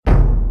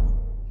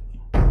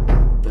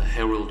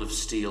Herald of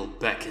Steel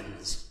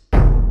beckons.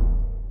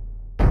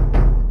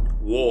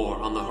 War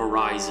on the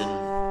horizon.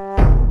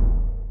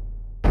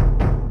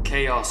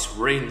 Chaos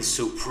reigns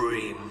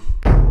supreme.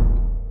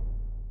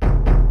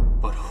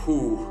 But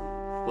who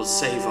will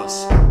save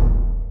us?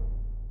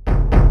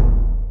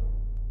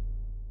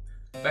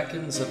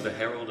 Beckons of the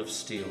Herald of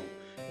Steel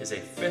is a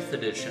 5th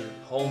edition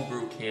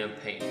homebrew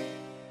campaign.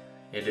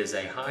 It is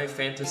a high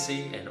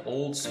fantasy and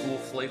old school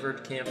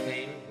flavored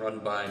campaign run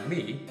by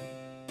me,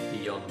 the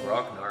young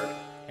Grognard,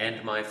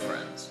 and my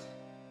friends.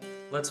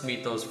 Let's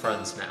meet those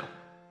friends now.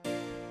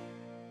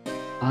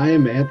 I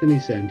am Anthony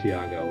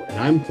Santiago, and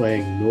I'm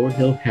playing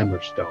Norhill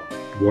Hammerstone,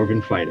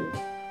 Dwarven Fighter.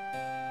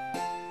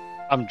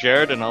 I'm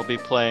Jared, and I'll be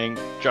playing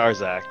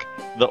Jarzak,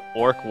 the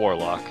Orc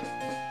Warlock.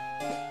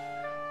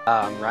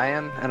 I'm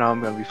Ryan, and I'm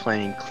going to be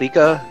playing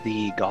Klika,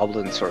 the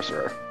Goblin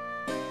Sorcerer.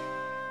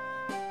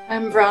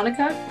 I'm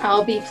Veronica.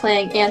 I'll be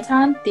playing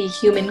Anton, the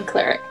Human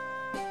Cleric.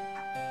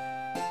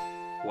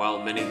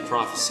 While many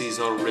prophecies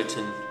are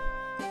written,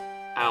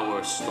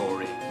 our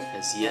story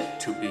has yet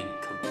to be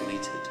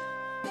completed.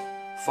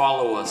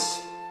 Follow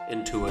us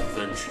into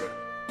adventure.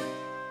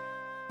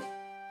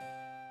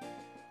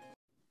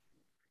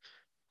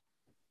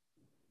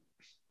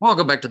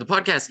 Welcome back to the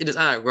podcast. It is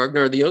I,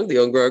 Grognard the young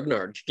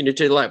Grognard, kicking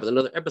you live with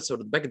another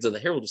episode of the Beckons of the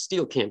Herald of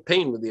Steel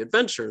campaign with the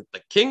adventure of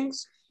the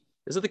Kings.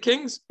 Is it the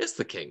Kings? It's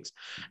the Kings.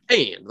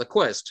 And the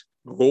quest,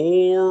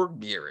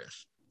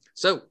 Gorgirith.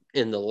 So,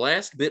 in the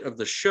last bit of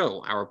the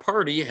show, our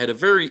party had a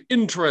very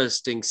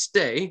interesting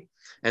stay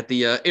at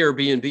the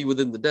Airbnb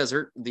within the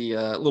desert, the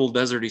little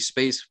deserty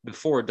space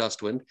before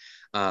Dustwind,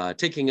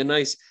 taking a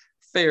nice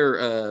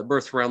fair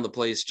berth around the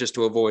place just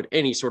to avoid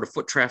any sort of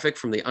foot traffic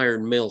from the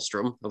Iron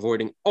Maelstrom,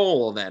 avoiding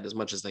all of that as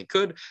much as they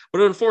could.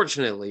 But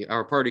unfortunately,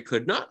 our party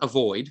could not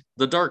avoid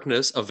the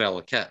darkness of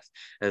Valaketh,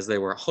 as they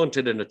were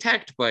hunted and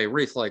attacked by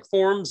wraith-like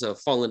forms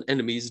of fallen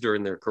enemies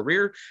during their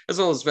career, as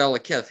well as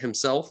Valaketh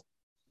himself.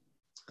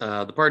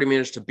 The party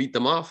managed to beat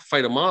them off,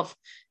 fight them off,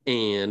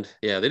 and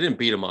yeah, they didn't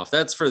beat them off.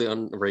 That's for the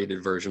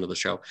unrated version of the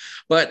show.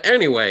 But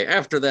anyway,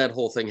 after that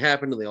whole thing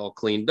happened and they all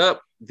cleaned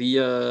up,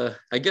 I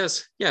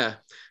guess, yeah,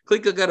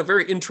 Klika got a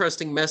very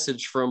interesting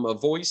message from a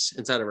voice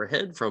inside of her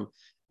head from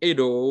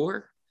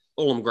Ador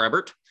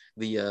Olmgrabert,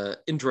 the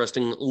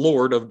interesting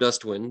lord of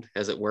Dustwind,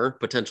 as it were,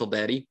 potential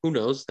daddy. Who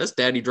knows? That's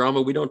daddy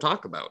drama we don't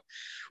talk about.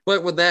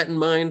 But with that in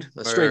mind,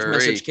 a strange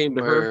message came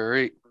to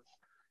her.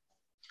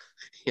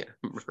 Yeah,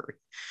 Murray.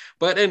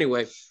 But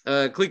anyway,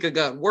 Klika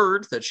got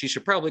word that she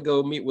should probably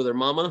go meet with her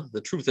mama.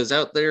 The truth is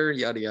out there,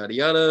 yada, yada,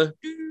 yada.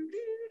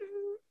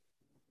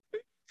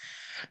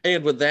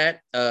 And with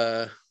that,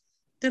 yeah,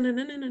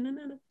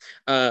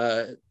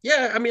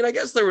 I mean, I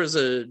guess there was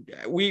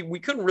we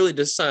couldn't really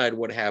decide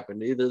what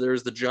happened. Either there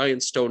was the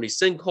giant stony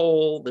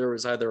sinkhole, there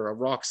was either a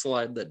rock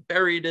slide that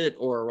buried it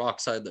or a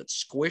rock slide that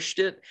squished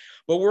it.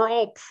 But we're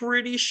all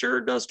pretty sure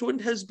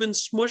Dustwind has been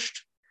smushed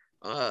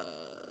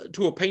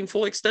to a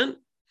painful extent.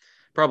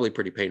 Probably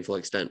pretty painful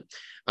extent.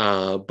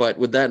 But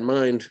with that in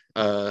mind,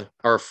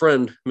 our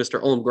friend,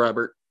 Mr.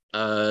 Olmgrabert,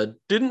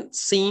 didn't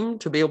seem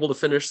to be able to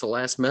finish the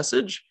last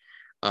message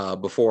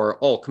before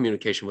all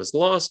communication was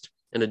lost,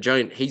 and a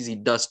giant hazy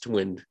dust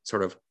wind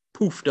sort of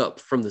poofed up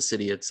from the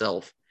city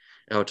itself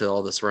out to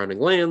all the surrounding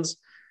lands.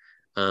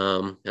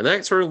 And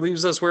that sort of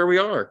leaves us where we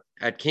are,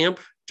 at camp,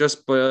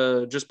 just by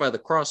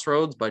the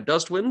crossroads by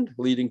Dustwind,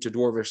 leading to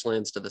Dwarvish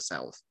lands to the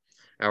south.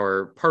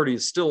 Our party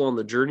is still on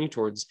the journey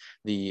towards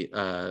the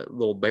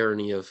little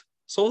barony of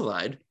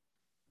Solvide,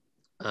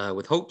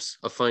 with hopes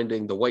of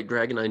finding the white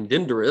dragonine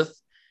Dinderith,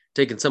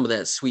 taking some of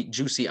that sweet,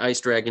 juicy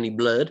ice dragony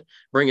blood,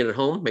 bringing it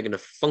home, making a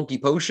funky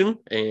potion,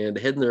 and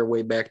heading their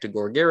way back to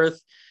Gorgirith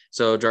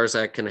so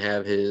Jarzak can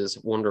have his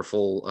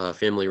wonderful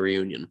family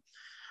reunion.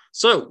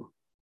 So,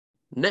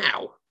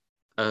 now,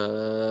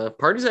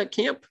 party's at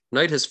camp.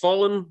 Night has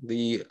fallen.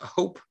 The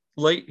hope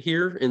light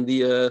here in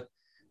the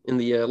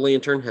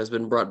lantern has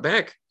been brought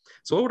back.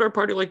 So what would our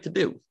party like to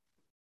do?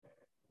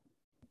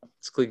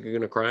 Is Klika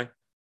gonna cry?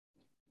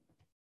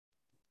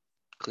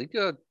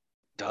 Klika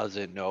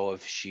doesn't know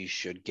if she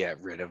should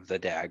get rid of the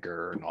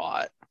dagger or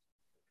not.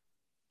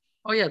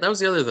 Oh yeah, that was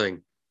the other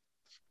thing.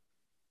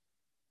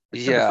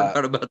 Yeah, I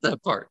forgot about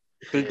that part.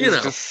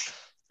 just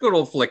Good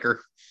old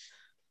flicker.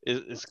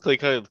 Is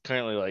Klika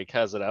currently like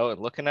has it out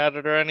and looking at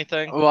it or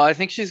anything? well, I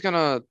think she's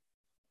gonna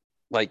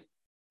like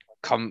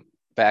come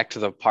back to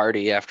the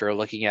party after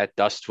looking at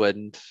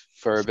Dustwind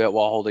for a bit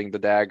while holding the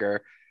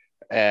dagger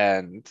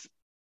and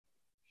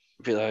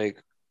be like,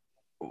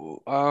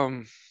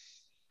 while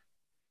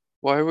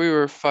we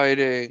were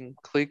fighting,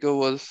 Klika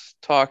was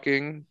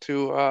talking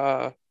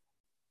to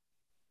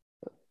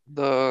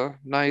the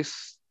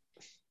nice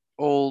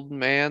old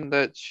man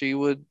that she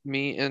would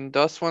meet in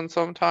Dustwind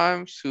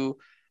sometimes, who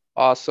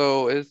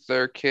also is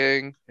their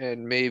king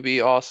and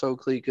maybe also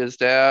Klika's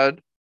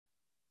dad.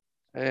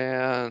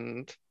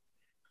 And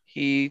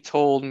he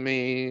told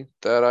me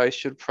that I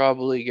should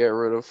probably get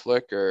rid of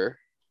Flicker.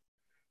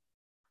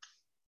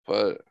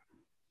 But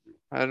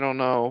I don't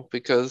know,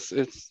 because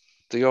it's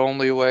the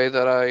only way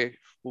that I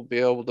will be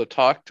able to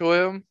talk to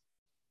him.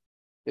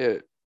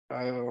 it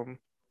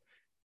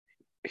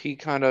he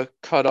kind of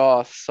cut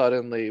off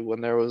suddenly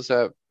when there was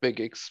that big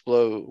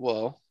explode.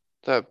 Well,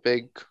 that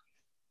big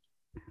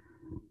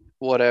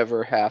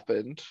whatever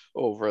happened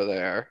over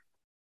there.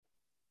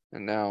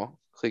 And now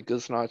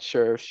Klika's not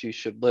sure if she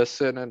should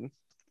listen and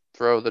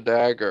throw the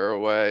dagger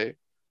away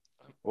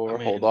or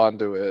hold on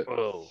to it.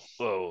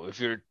 Whoa, if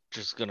you're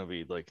just gonna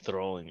be like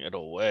throwing it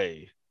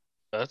away,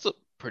 that's a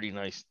pretty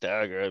nice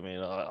dagger. I mean,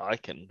 I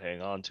can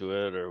hang on to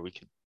it, or we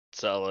could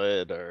sell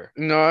it, or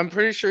No, I'm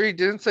pretty sure he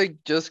didn't say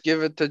just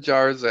give it to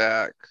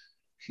Jarzak.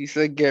 He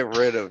said get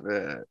rid of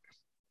it.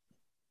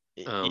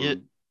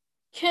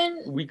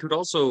 We could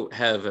also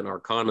have an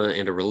Arcana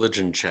and a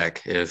Religion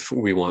check if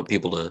we want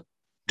people to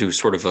do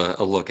sort of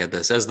a look at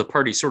this, as the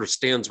party sort of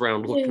stands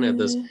around looking at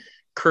this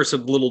cursed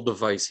little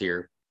device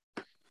here.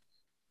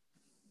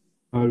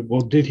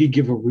 Well, did he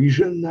give a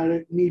reason that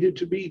it needed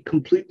to be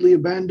completely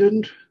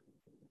abandoned?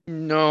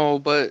 No,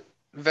 but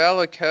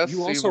Valaketh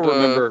You also seemed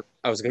remember,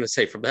 I was going to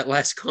say from that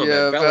last comment,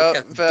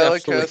 yeah,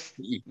 Valaketh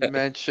yeah.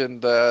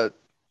 mentioned that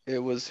it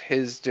was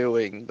his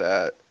doing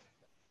that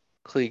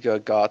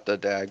Klika got the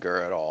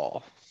dagger at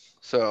all.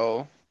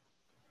 So,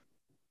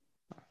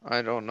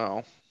 I don't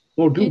know.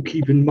 Well, do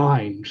keep in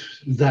mind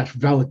that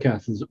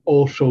Valaketh is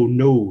also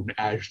known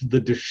as the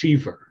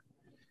Deceiver.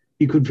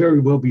 He could very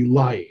well be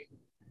lying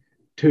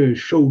to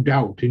show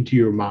doubt into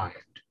your mind.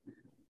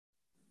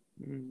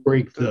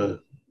 Break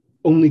the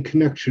only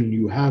connection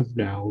you have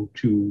now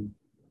to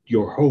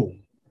your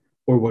home,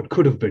 or what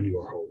could have been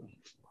your home.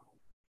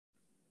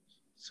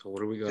 So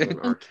what do we got on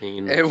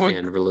Arcane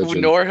and Religion?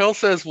 When Norhill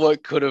says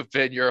what could have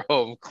been your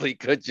home,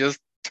 Klika just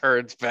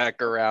turns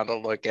back around to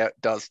look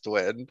at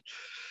Dustwind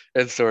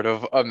and sort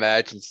of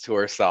imagines to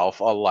herself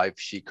a life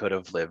she could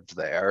have lived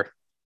there.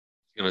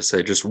 I'm going to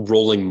say just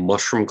rolling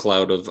mushroom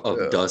cloud of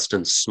dust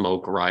and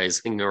smoke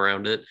rising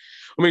around it.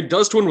 I mean,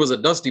 Dustwind was a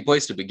dusty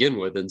place to begin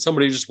with, and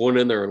somebody just went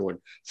in there and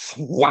went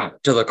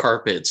whap to the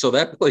carpet. So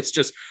that place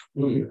just...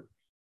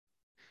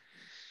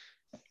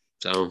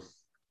 So...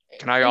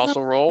 Can I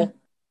also roll?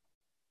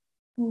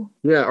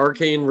 Yeah,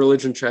 Arcane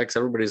Religion checks.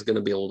 Everybody's going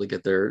to be able to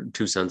get their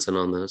 2 cents in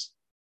on this.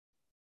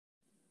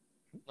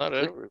 Not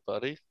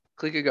everybody.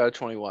 Klika got a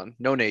 21.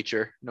 No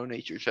nature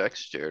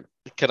checks, Jared.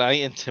 Can I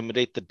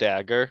intimidate the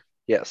dagger?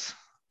 Yes.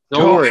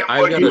 Don't worry,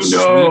 I've got a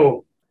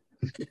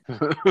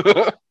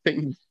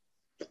sweet...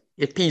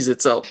 It pees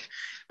itself.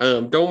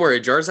 Don't worry,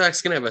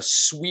 Jarzak's going to have a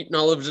sweet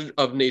knowledge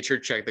of nature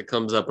check that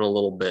comes up in a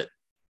little bit.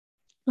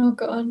 Oh,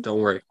 God. Don't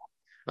worry.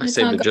 I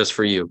saved it just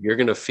for you. You're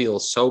going to feel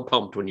so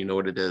pumped when you know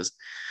what it is.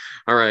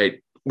 All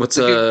right. What's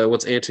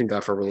Anton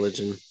got for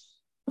Religion?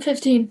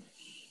 15.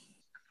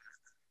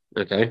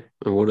 Okay.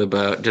 And what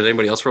about, did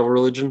anybody else roll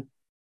Religion?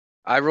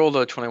 I rolled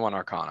a 21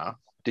 Arcana.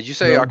 Did you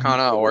say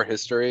Arcana or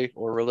History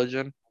or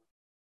Religion?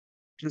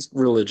 Just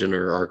Religion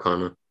or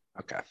Arcana.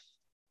 Okay.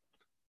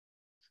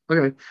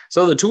 Okay.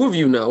 So the two of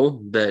you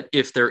know that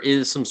if there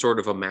is some sort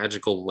of a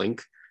magical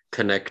link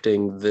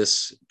connecting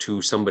this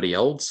to somebody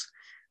else,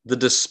 the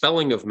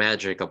dispelling of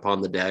magic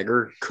upon the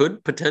dagger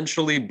could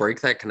potentially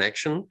break that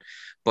connection.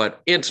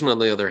 But Anton, on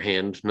the other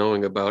hand,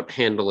 knowing about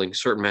handling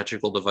certain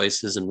magical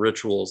devices and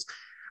rituals,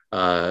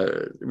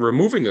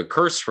 removing a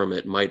curse from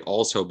it might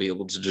also be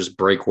able to just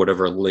break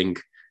whatever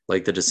link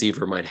like the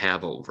Deceiver might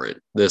have over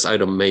it. This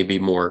item may be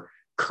more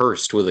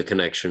cursed with a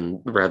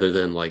connection rather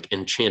than like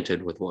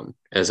enchanted with one,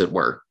 as it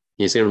were.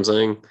 You see what I'm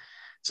saying?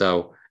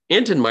 So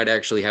Anton might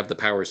actually have the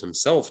powers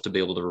himself to be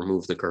able to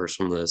remove the curse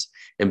from this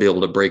and be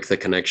able to break the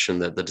connection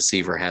that the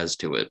Deceiver has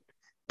to it.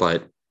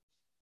 But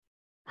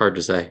hard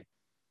to say.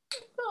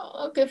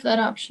 I'll give that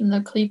option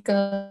to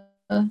Klika,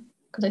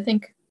 because I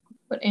think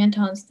what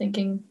Anton's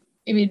thinking,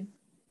 maybe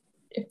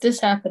if this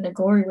happened at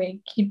Glory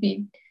Week, he'd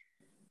be,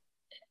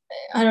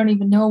 I don't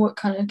even know what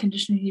kind of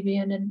condition he'd be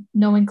in, and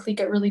knowing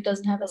Klika really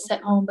doesn't have a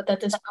set home, but that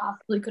this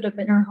possibly could have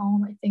been her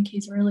home, I think he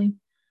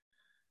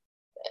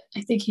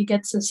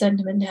gets the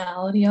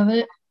sentimentality of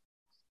it.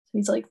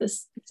 He's like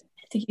this,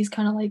 I think he's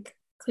kind of like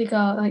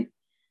Klika, like,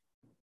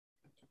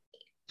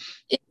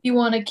 if you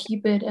want to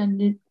keep it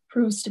and it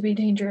proves to be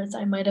dangerous,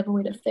 I might have a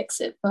way to fix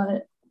it,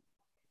 but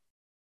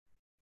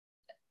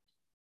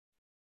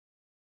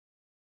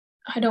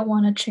I don't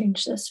want to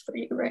change this for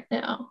you right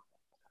now.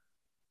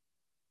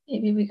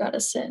 Maybe we gotta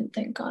sit and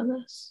think on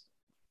this.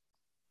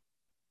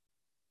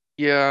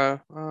 Yeah,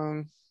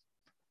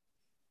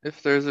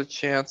 if there's a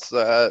chance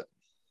that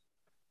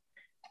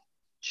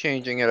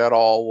changing it at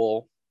all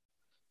will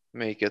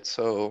make it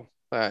so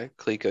that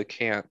Klika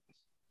can't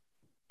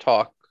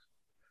talk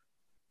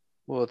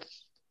with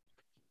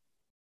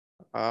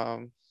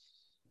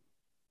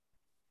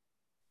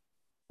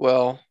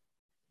well,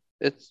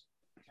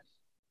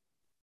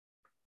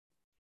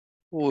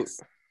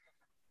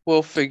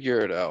 we'll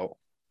figure it out.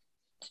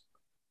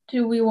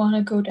 Do we want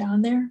to go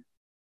down there?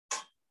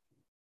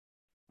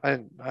 I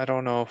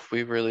don't know if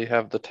we really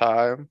have the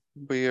time.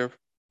 We are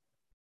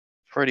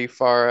pretty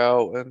far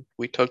out, and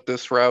we took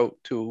this route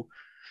to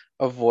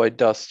avoid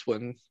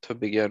Dustwind to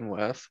begin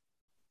with.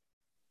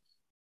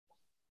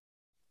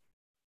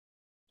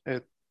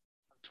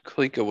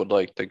 Kalika would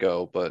like to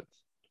go, but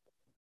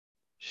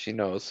she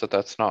knows that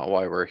that's not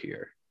why we're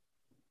here.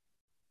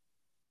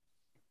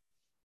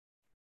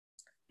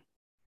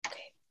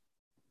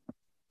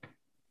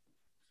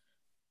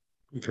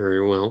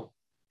 Very well.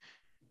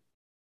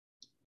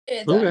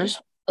 And Okay.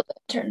 just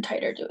turn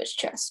tighter to his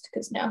chest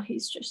because now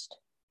he's just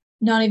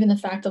not even the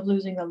fact of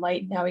losing the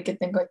light. Now he could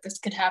think like this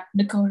could happen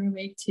to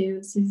Korume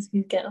too. So he's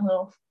getting a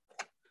little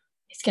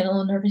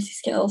nervous.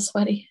 He's getting a little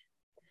sweaty.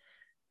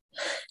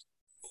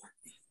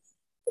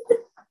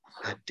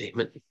 God damn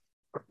it.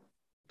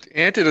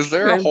 Anton, is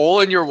there a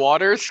hole in your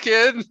water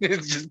skin?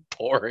 It's just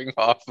pouring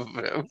off of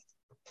him.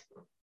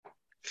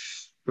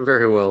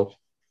 Very well.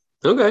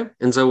 Okay.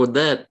 And so with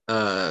that,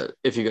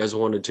 if you guys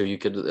wanted to, you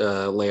could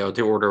lay out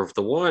the order of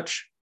the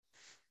watch.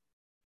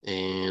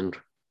 And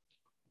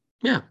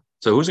yeah.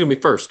 So who's going to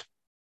be first?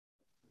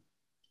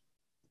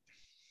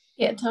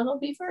 Yeah, Ton will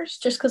be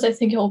first, just because I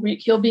think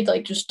he'll be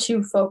like just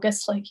too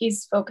focused. Like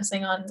he's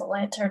focusing on the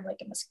lantern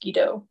like a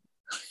mosquito.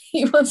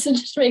 He wants to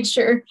just make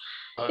sure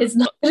it's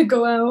not going to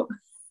go out.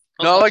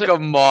 Not like a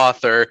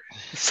moth or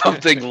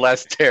something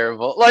less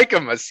terrible, like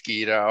a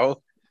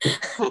mosquito.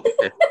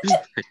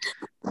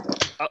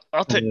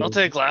 I'll take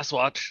a glass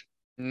watch.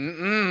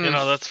 Mm-mm.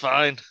 That's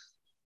fine.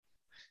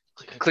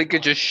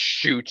 Klika just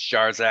shoots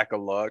Jarzak a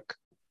look.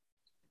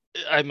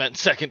 I meant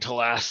second to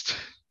last.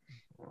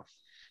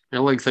 I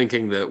like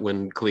thinking that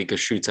when Kalika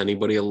shoots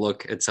anybody a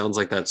look, it sounds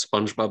like that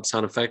SpongeBob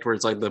sound effect where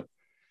it's like the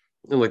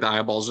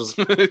eyeballs just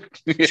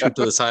shoot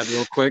to the side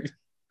real quick.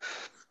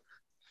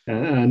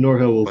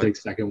 Norhill will take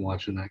second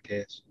watch in that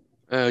case.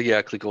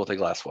 Yeah, Klika will take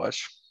last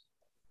watch.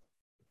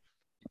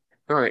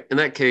 All right. In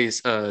that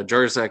case,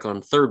 Jarzak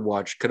on third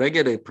watch, could I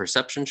get a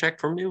perception check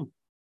from you?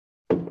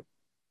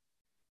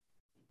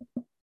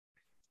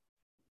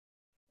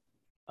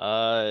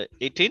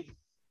 18.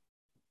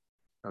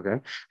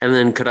 Okay. And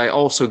then could I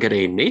also get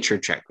a nature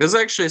check? This is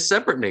actually a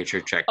separate nature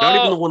check, not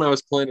even the one I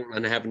was planning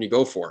on having you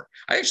go for.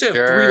 I actually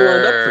have 3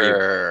 lined up for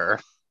you.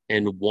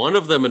 And one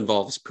of them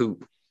involves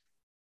poop.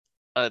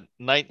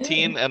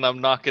 19, and I'm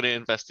not going to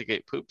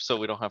investigate poop, so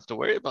we don't have to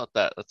worry about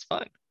that. That's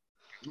fine.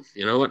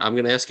 You know what? I'm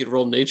going to ask you to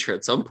roll nature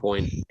at some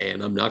point,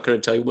 and I'm not going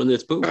to tell you when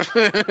it's poop.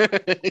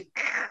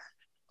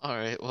 All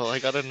right. Well, I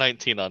got a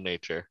 19 on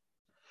nature.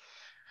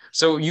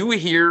 So you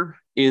hear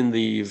in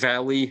the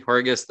valley, or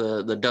I guess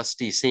the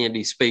dusty,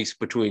 sandy space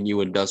between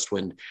you and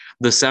Dustwind,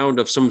 the sound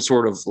of some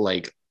sort of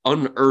like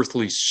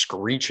unearthly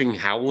screeching,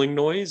 howling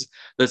noise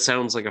that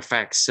sounds like a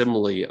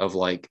facsimile of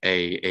like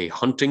a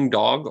hunting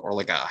dog or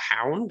like a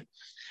hound.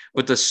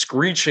 But the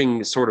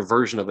screeching sort of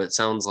version of it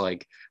sounds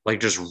like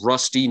just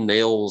rusty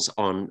nails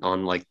on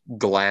like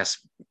glass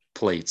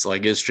plates.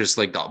 Like it's just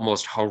like the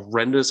most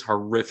horrendous,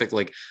 horrific,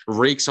 like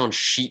rakes on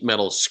sheet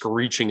metal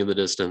screeching in the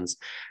distance.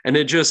 And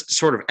it just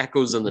sort of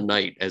echoes in the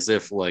night as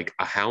if like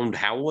a hound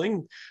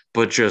howling,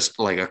 but just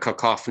like a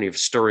cacophony of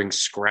stirring,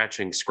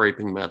 scratching,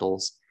 scraping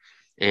metals.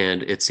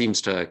 And it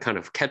seems to kind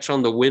of catch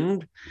on the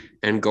wind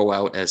and go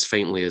out as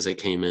faintly as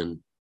it came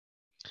in.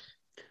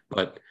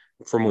 But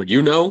from what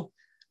you know,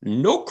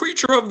 no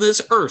creature of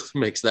this earth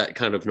makes that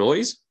kind of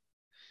noise.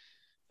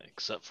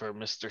 Except for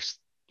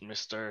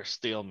Mr.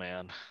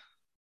 Steelman.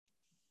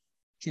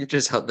 You're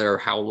just out there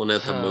howling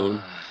at the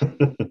moon.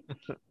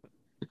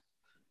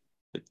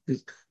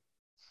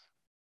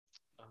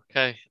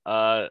 Okay.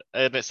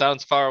 And it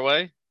sounds far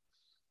away?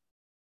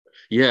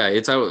 Yeah,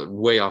 it's out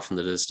way off in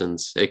the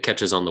distance. It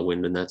catches on the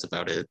wind, and that's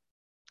about it.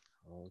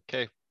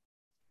 Okay.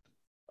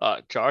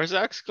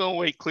 Jarzak's gonna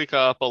wake Klika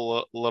up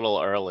a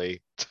little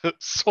early to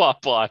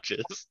swap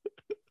watches.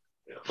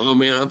 Oh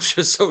man, I'm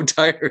just so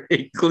tired.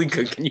 Hey,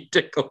 Klika, can you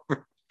take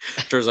over?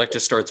 Jarzak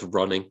just starts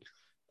running.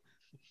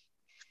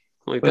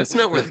 Like, that's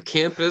not where the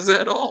camp is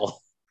at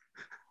all.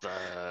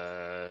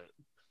 I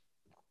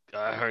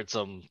heard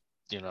some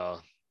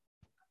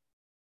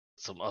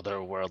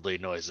otherworldly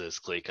noises,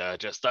 Klika.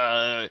 Just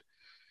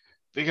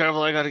be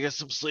careful. I gotta get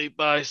some sleep.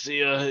 Bye.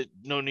 See ya.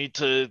 No need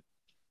to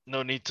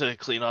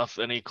clean off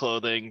any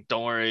clothing.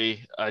 Don't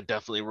worry. I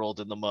definitely rolled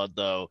in the mud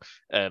though,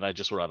 and I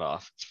just run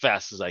off as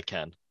fast as I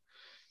can.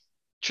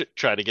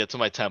 Try to get to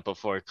my tent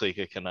before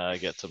Klika can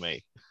get to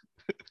me.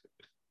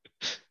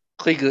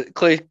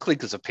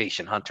 Klika's a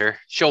patient hunter.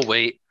 She'll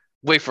wait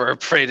for her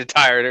prey to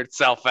tire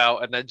herself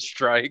out and then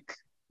strike.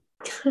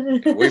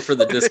 Wait for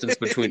the distance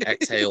between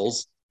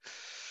exhales.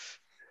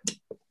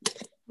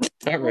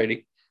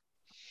 Alrighty.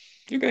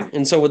 Okay.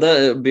 And so with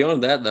that,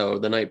 beyond that though,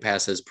 the night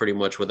passes pretty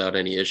much without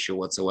any issue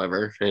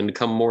whatsoever. And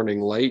come morning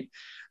light,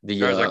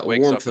 the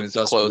wakes warmth up and of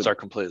his clothes are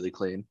completely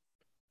clean.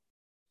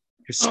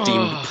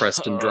 Steamed,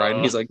 pressed, and dried.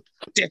 And he's like,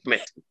 damn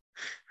it.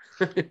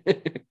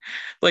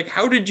 Like,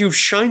 how did you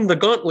shine the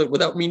gauntlet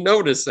without me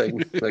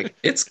noticing? Like,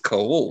 it's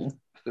cold.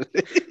 But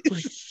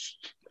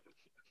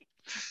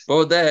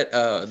with that,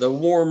 the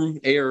warm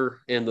air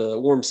and the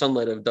warm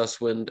sunlight of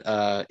Dustwind,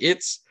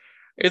 it's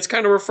It's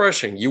kind of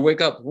refreshing. You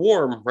wake up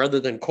warm rather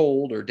than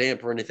cold or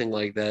damp or anything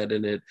like that,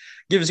 and it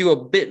gives you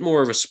a bit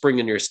more of a spring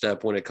in your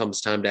step when it comes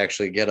time to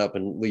actually get up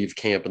and leave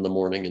camp in the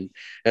morning. And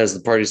as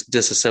the party's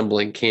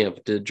disassembling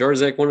camp, did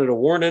Jarzak wanted to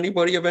warn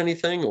anybody of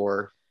anything,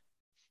 or?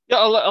 Yeah,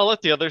 I'll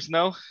let the others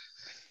know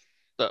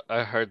that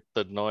I heard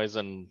the noise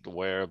and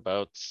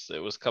whereabouts it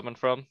was coming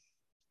from,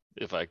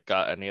 if I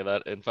got any of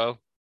that info.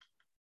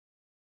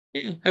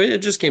 Yeah, I mean,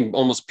 it just came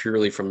almost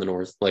purely from the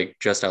north, like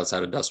just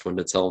outside of Dustwind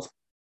itself.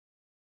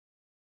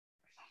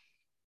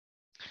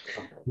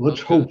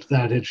 Let's Okay. hope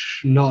that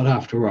it's not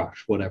after us,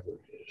 whatever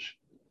it is.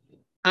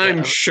 I'm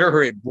Yeah,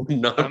 sure it would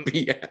not I'm-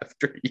 be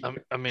after you.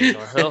 I mean,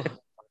 Norhill,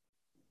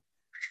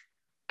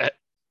 it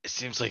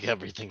seems like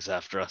everything's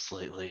after us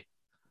lately.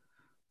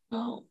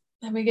 Well,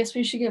 then I guess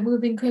we should get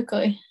moving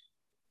quickly.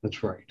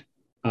 That's right.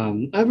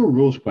 I have a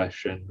rules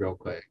question, real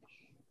quick.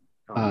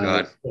 Oh,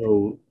 God.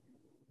 So,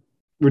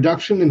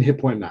 reduction in hit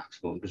point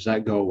maximum, does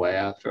that go away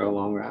after a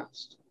long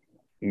rest?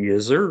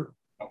 Yes, sir.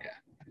 Okay.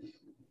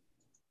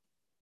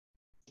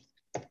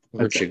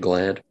 Aren't you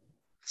glad?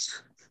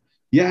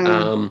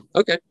 Yeah.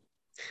 Okay.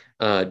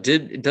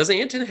 Does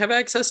Anton have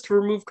access to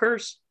remove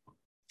curse?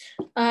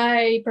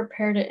 I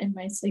prepared it in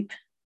my sleep.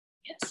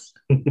 Yes.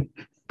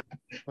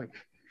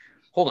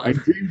 Hold I on.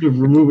 dreamed of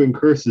removing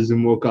curses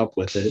and woke up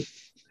with it.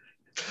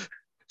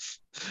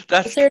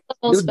 That's Third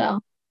level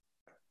spell.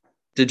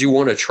 Did you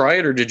want to try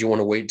it, or did you want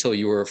to wait till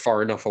you were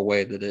far enough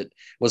away that it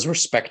was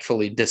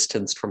respectfully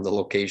distanced from the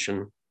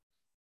location?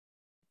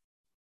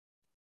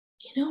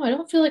 You know, I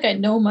don't feel like I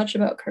know much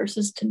about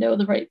curses to know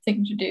the right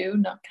thing to do,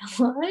 not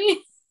gonna lie.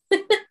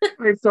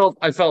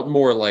 I felt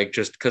more like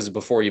just because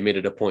before you made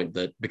it a point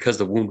that because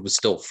the wound was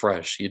still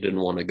fresh, you didn't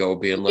want to go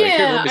being like, here,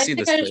 Yeah, let me I see think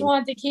this I just thing.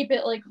 wanted to keep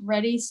it like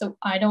ready so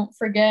I don't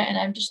forget, and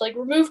I'm just like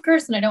remove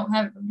curse and I don't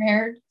have it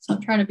prepared. So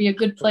I'm trying to be a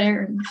good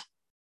player and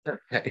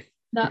Okay.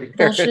 not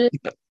bullshit.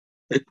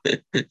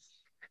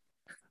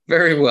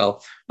 Very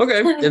well.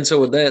 Okay. And so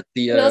with that,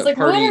 the But I was like,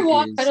 party water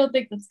walk, is... I don't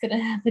think that's gonna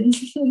happen.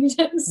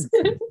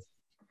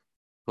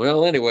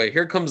 Well, anyway,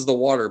 here comes the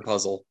water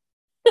puzzle.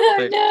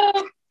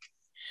 No.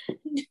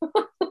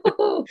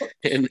 No.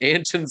 And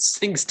Anton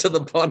sinks to the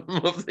bottom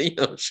of the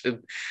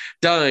ocean,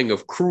 dying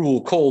of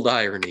cruel, cold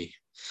irony.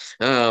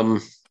 Yeah.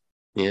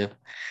 And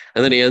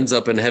then he ends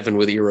up in heaven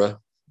with Ira.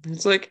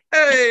 It's like,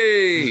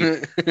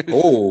 hey!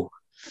 Oh.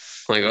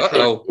 Like,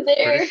 uh-oh.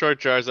 Pretty sure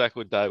Jarzak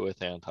would die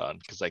with Anton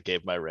because I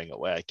gave my ring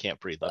away. I can't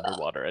breathe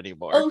underwater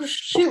anymore. Oh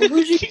shoot,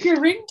 who'd you give your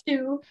ring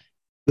to?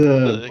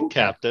 The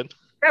captain.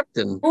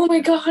 Captain. Oh my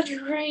god,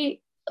 you're right.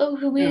 Oh,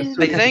 who is?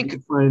 So I think- you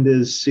find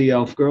his sea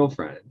elf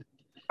girlfriend.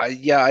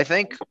 I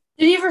think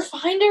Did he ever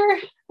find her?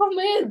 Oh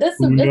man, that's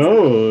Who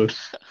knows?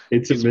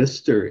 It's a He's-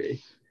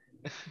 mystery.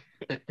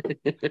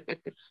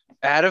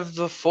 out of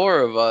the four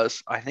of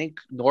us, I think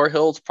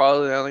Norhill's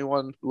probably the only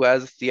one who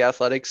has the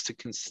athletics to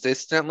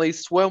consistently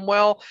swim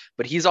well,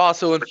 but he's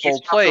also in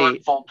full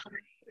plate.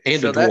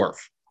 And So a that- dwarf.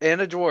 And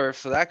a dwarf,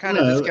 so that kind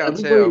of Yeah,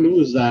 discounts everybody him.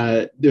 knows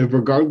that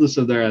regardless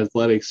of their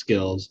athletic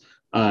skills,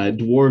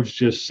 dwarves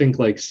just sink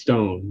like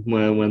stone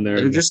when they're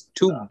They're just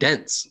too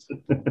dense.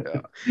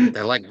 Yeah.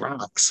 They're like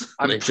rocks.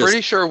 I'm They pretty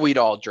just... sure we'd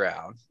all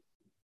drown.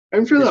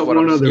 I'm sure is that what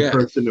one I'm- other yeah.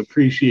 person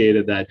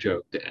appreciated that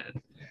joke,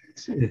 Dan.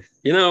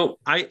 You know,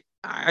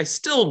 I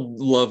still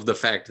love the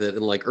fact that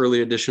in like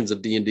early editions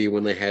of D&D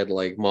when they had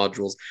like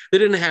modules, they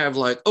didn't have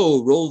like,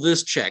 oh, roll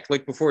this check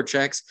like before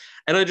checks.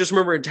 And I just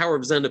remember in Tower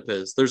of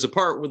Xenopus, there's a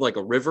part with like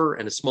a river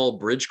and a small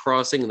bridge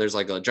crossing, and there's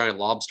like a giant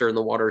lobster in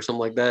the water or something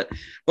like that.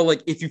 But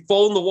like if you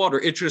fall in the water,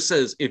 it just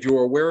says if you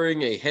are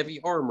wearing a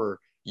heavy armor,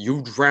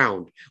 you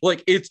drowned.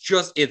 Like it's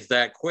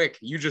that quick.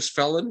 You just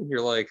fell in and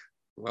you're like,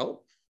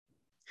 well.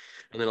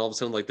 And then all of a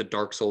sudden, like the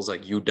Dark Souls,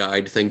 like you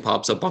died thing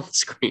pops up on the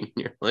screen.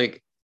 You're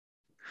like,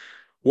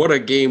 what a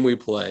game we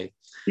play.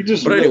 You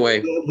just But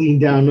anyway. lean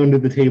down under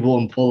the table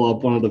and pull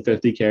up one of the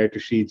 50 character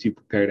sheets you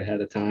prepared ahead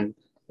of time,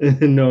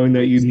 knowing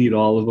that you need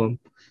all of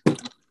them.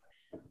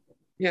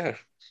 Yeah.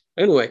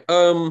 Anyway,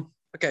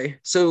 okay.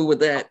 So with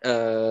that,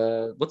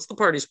 what's the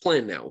party's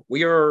plan now?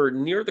 We are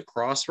near the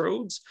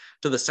crossroads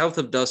to the south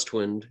of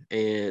Dustwind,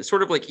 and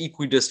sort of like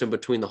equidistant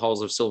between the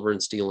halls of Silver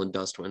and Steel and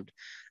Dustwind.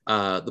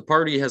 The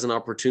party has an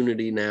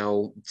opportunity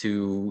now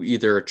to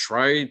either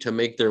try to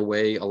make their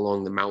way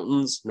along the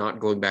mountains, not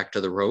going back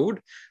to the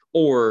road,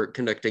 or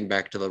connecting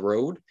back to the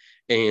road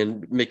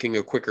and making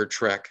a quicker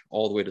trek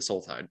all the way to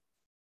Soltide.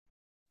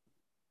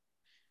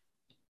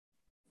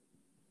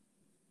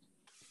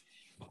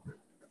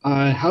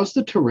 How's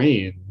the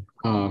terrain?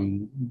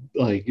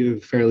 Like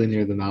fairly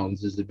near the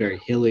mountains. Is it very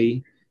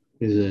hilly?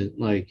 Is it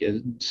like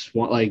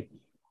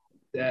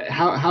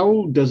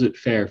how does it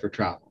fare for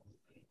travel?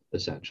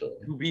 Essentially,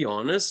 To be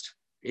honest,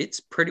 it's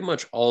pretty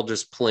much all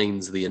just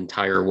plains the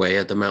entire way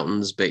at the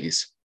mountain's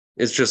base.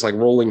 It's just like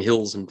rolling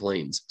hills and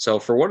plains. So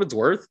for what it's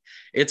worth,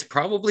 it's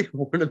probably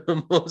one of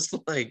the most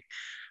like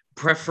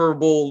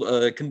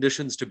preferable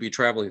conditions to be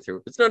traveling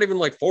through. It's not even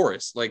like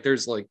forest. Like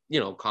there's like,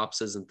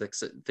 copses and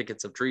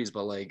thickets of trees,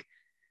 but like,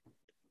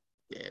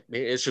 yeah,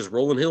 it's just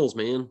rolling hills,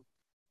 man.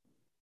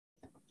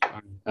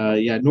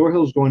 Yeah,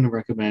 Norhill's going to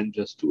recommend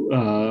just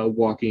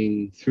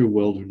walking through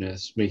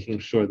wilderness, making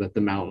sure that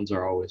the mountains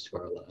are always to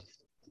our left.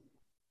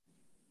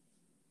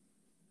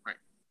 Right.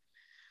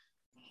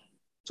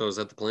 So is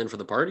that the plan for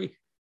the party?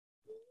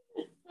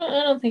 I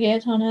don't think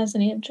Anton has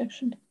any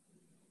objection.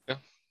 Yeah.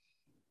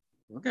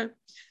 Okay.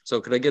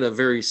 So could I get a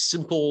very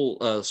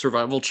simple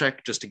survival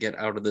check just to get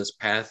out of this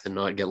path and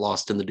not get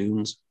lost in the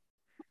dunes?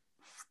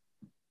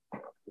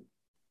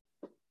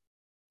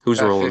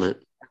 Who's rolling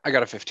it? I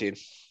got a 15.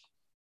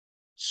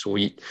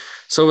 Sweet.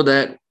 So with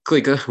that,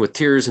 Klika, with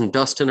tears and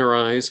dust in her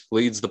eyes,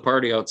 leads the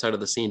party outside of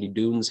the sandy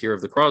dunes here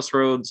of the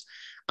crossroads.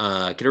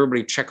 Can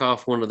everybody check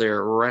off one of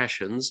their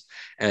rations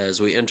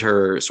as we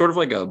enter sort of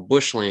like a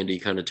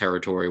bushlandy kind of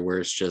territory where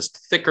it's just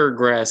thicker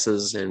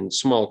grasses and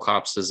small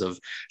copses of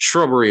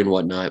shrubbery and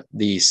whatnot.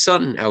 The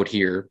sun out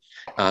here,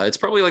 it's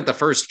probably like the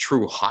first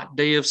true hot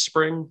day of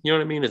spring. You know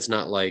what I mean? It's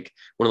not like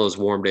one of those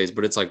warm days,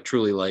 but it's like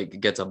truly like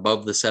it gets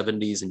above the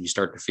 70s and you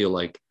start to feel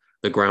like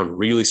the ground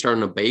really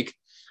starting to bake.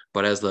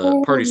 But as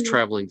the party's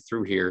traveling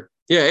through here,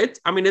 yeah,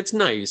 it's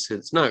nice.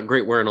 It's not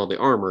great wearing all the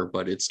armor,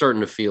 but it's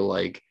starting to feel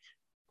like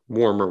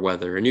warmer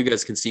weather. And you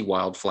guys can see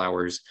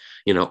wildflowers,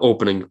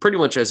 opening pretty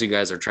much as you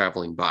guys are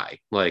traveling by.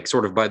 Like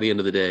sort of by the end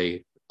of the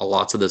day,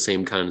 lots of the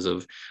same kinds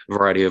of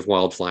variety of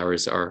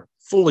wildflowers are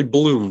fully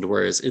bloomed,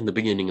 whereas in the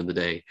beginning of the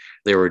day,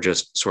 they were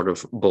just sort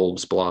of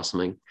bulbs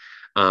blossoming.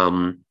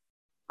 But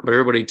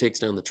everybody takes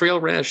down the trail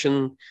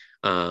ration.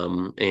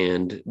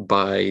 And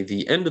by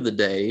the end of the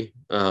day,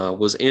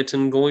 was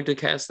Anton going to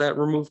cast that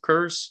remove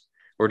curse?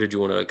 Or did you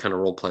want to kind of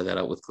role play that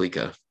out with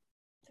Klika?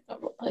 I'll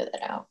role play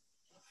that out.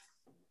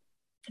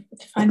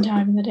 To find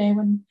time in the day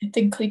when I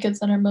think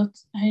Klika's at her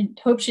most, I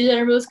hope she's at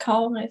her most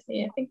calm. And I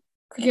think,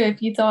 Klika,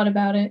 if you thought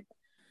about it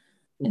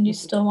and you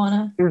still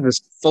want to.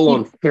 Just full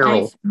on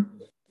Herald.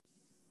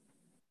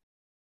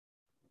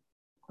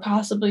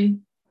 Possibly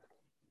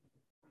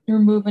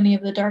remove any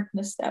of the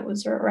darkness that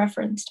was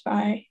referenced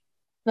by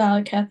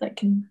Valaketh, that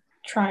can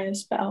try a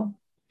spell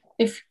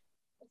if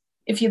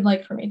you'd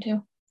like for me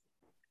to.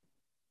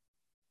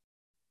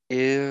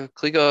 If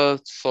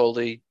Kliga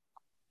slowly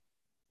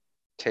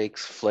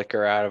takes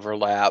Flicker out of her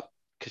lap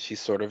because she's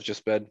sort of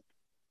just been,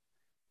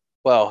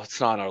 well, it's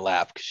not on her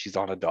lap because she's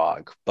on a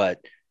dog, but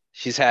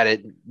she's had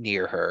it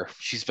near her.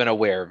 She's been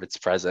aware of its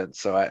presence.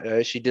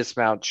 So she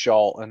dismounts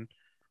Shalt and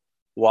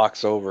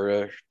walks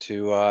over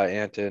to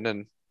Anton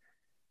and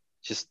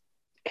just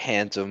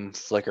hands him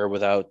Flicker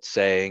without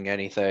saying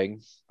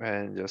anything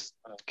and just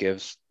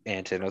gives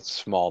Anton a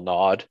small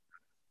nod.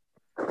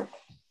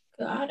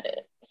 Got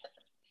it.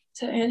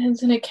 So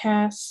Anton's gonna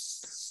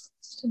cast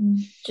and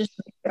just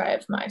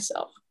drive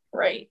myself,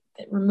 right?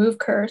 Remove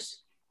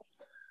curse.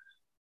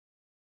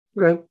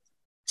 Okay.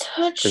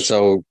 Touch. And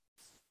so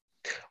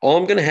all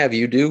I'm gonna have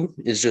you do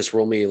is just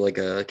roll me like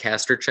a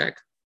caster check.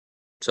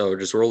 So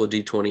just roll a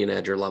d20 and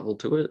add your level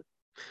to it.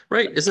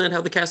 Right? Isn't that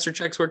how the caster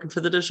checks work in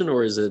 5th edition,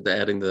 or is it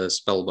adding the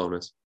spell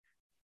bonus?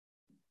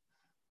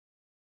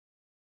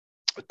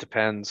 It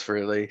depends,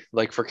 really.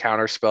 Like for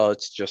counterspell,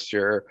 it's just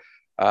your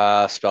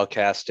spell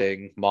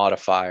casting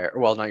modifier.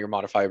 Well, not your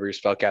modifier, but your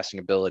spell casting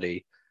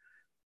ability.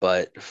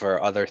 But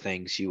for other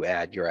things, you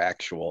add your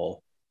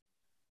actual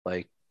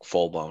like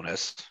full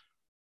bonus.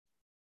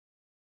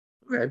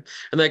 Okay.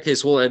 In that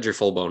case, we'll add your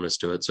full bonus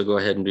to it. So go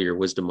ahead and do your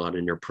wisdom mod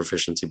and your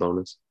proficiency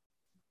bonus.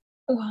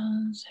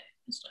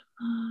 Wisdom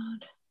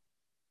mod.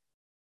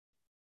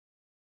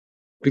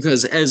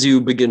 Because as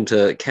you begin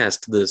to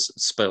cast this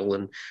spell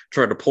and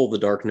try to pull the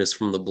darkness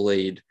from the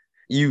blade,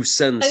 you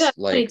sense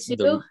like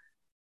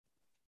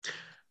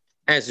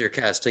as you're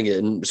casting it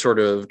and sort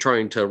of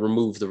trying to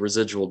remove the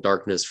residual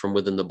darkness from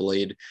within the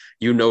blade,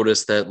 you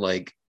notice that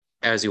like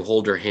as you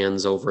hold your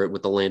hands over it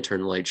with the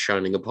lantern light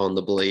shining upon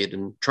the blade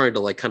and trying to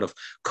like kind of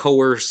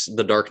coerce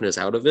the darkness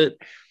out of it,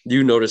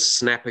 you notice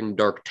snapping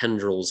dark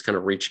tendrils kind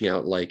of reaching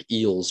out like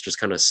eels, just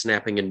kind of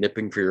snapping and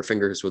nipping for your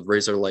fingers with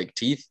razor-like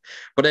teeth.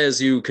 But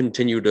as you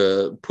continue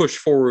to push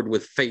forward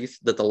with faith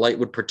that the light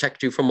would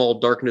protect you from all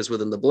darkness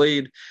within the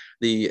blade,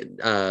 the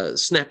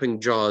snapping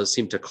jaws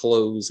seem to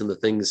close and the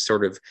things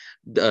sort of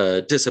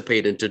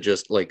dissipate into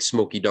just like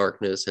smoky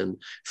darkness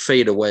and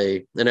fade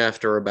away. And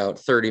after about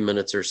 30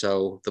 minutes or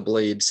so, the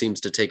blade seems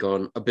to take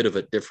on a bit of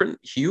a different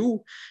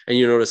hue. And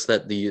you notice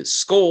that the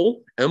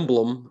skull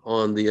emblem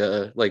on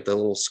the like the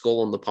little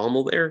skull on the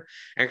pommel there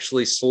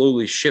actually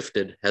slowly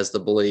shifted as the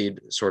blade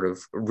sort of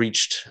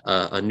reached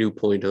a new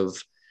point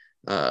of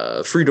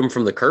freedom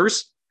from the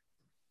curse.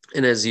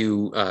 And as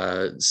you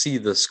see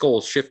the skull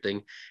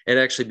shifting, it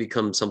actually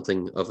becomes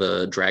something of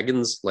a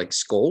dragon's like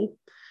skull.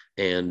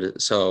 And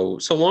so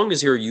long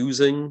as you're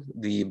using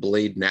the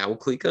blade now,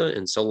 Klika,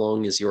 and so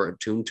long as you're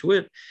attuned to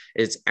it,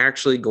 it's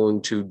actually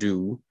going to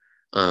do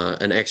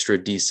an extra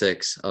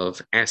d6 of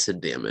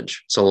acid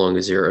damage, so long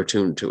as you're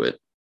attuned to it.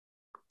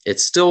 It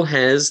still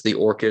has the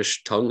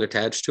orcish tongue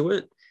attached to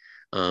it,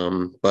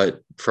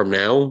 but from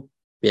now,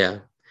 yeah,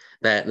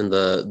 that and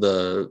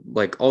the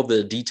like all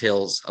the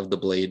details of the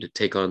blade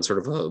take on sort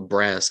of a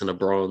brass and a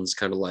bronze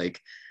kind of like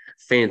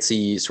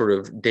fancy sort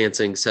of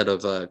dancing set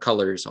of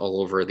colors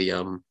all over the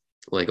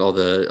like all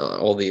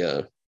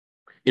the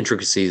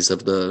intricacies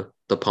of the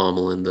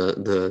pommel and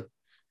the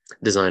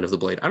design of the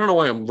blade. I don't know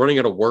why I'm running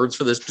out of words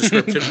for this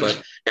description,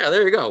 but yeah,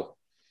 there you go.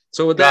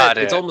 So with Got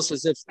that, it's it. almost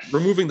as if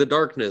removing the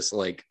darkness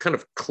like kind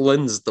of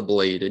cleansed the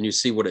blade, and you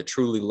see what it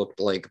truly looked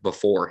like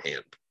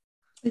beforehand.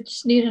 It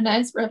just need a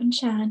nice rub and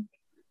shine.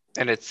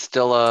 And it's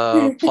still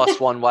a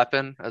 +1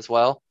 weapon as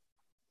well?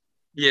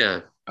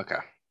 Yeah. Okay.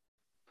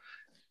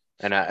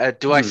 And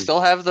do I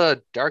still have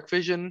the dark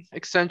vision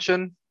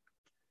extension?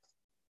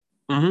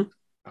 Mm-hmm.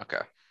 Okay.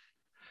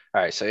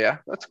 All right, so yeah,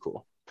 that's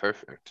cool.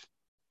 Perfect.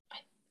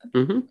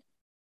 Mm-hmm.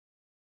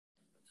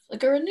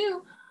 Flicker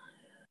renew.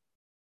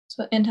 That's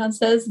what Anton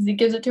says as he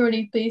gives it to her,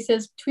 and he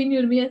says, between you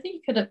and me, I think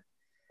you could have,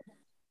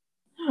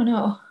 I don't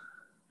know.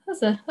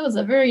 That was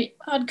a very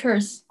odd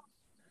curse.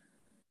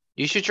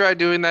 You should try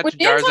doing that Would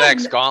to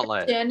Jarzak's Anton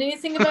gauntlet. understand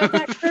anything about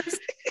that curse?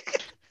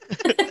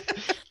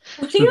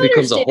 Would He you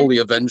becomes a understand? holy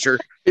avenger.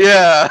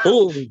 Yeah.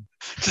 Holy.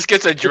 Just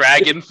gets a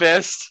dragon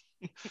fist.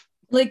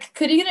 Like,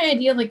 could you get an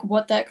idea of like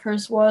what that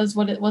curse was,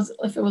 what it was,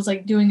 if it was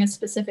like doing a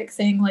specific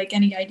thing, like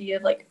any idea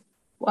of like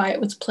why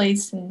it was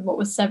placed and what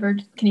was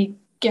severed? Can you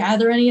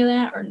gather any of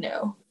that or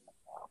no?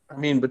 I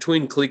mean,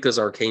 between Klika's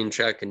arcane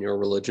check and your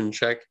religion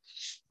check,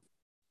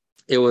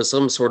 it was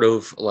some sort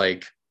of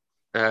like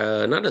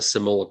not a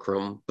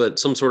simulacrum, but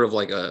some sort of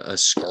like a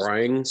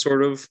scrying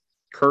sort of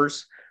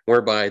curse,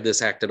 whereby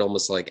this acted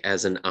almost like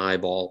as an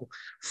eyeball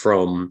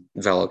from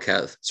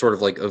Valaketh, sort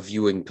of like a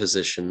viewing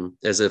position,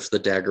 as if the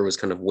dagger was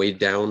kind of weighed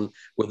down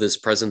with his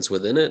presence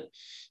within it.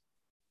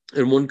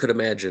 And one could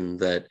imagine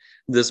that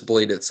this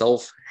blade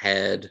itself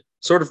had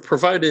sort of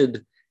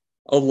provided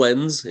a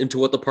lens into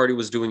what the party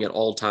was doing at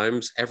all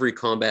times. Every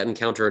combat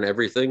encounter and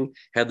everything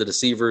had the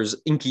deceiver's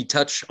inky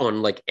touch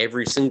on like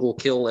every single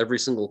kill, every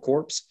single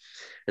corpse.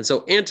 And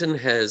so Anton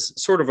has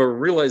sort of a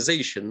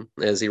realization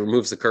as he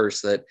removes the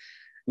curse that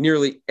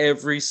nearly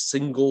every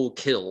single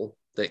kill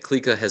that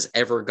Klika has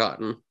ever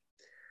gotten,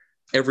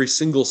 every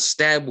single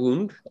stab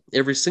wound,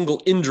 every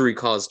single injury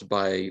caused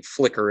by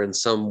Flicker in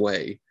some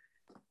way,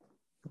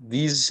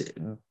 the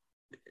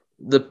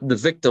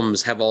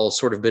victims have all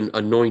sort of been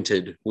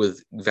anointed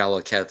with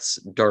Valaketh's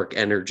dark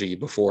energy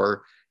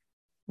before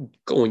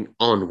going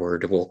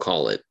onward, we'll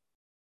call it.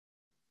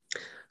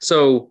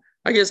 So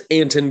I guess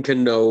Anton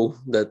can know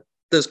that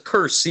this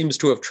curse seems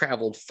to have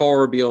traveled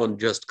far beyond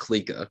just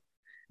Klika,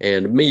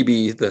 and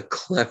maybe the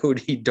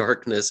cloudy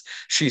darkness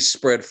she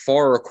spread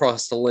far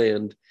across the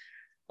land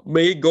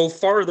may go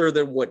farther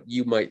than what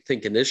you might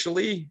think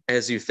initially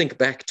as you think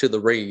back to the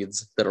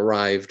raids that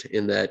arrived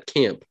in that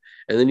camp.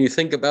 And then you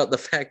think about the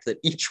fact that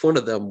each one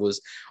of them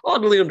was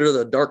oddly under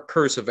the dark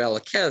curse of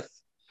Valaketh,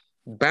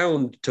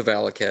 bound to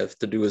Valaketh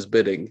to do his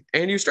bidding.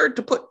 And you start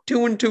to put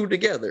two and two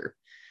together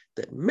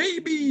that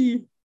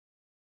maybe,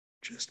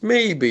 just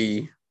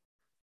maybe,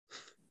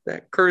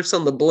 that curse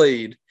on the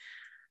blade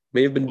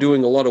may have been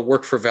doing a lot of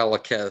work for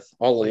Valaketh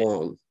all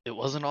along. It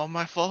wasn't all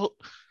my fault.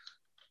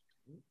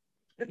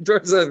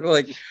 Jarzak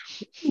like,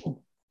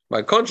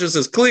 my conscience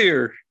is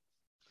clear.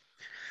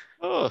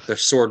 Oh. The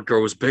sword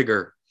grows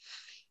bigger.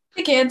 I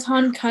think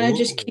Anton kind of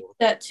just keeps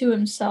that to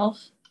himself.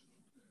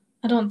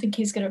 I don't think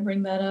he's going to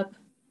bring that up.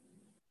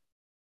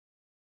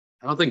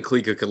 I don't think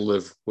Klika could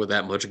live with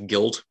that much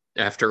guilt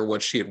after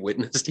what she had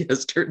witnessed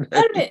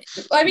yesterday.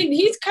 I mean,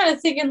 he's kind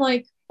of thinking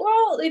like,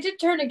 well, they did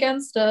turn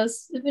against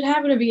us. If it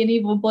happened to be an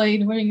evil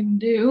blade, what are you going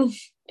to do?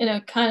 In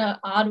a kind of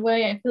odd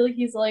way. I feel like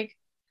he's like,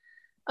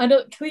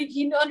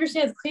 he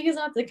understands Klika's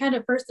not the kind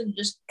of person to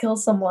just kill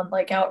someone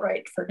like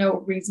outright for no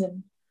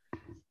reason.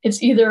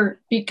 It's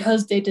either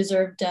because they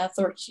deserve death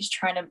or she's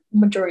trying to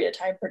majority of the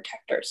time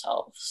protect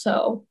herself.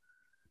 So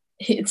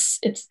it's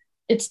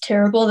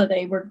terrible that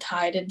they were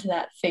tied into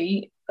that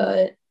fate,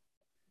 but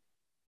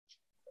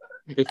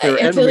if they're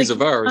enemies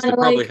of ours, they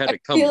probably had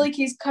it coming. I feel like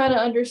he's kind of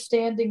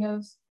understanding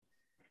of.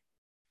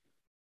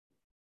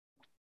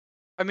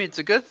 I mean, it's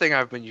a good thing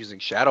I've been using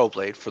Shadow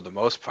Blade for the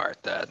most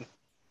part then.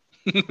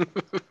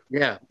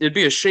 Yeah, it'd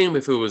be a shame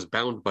if it was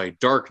bound by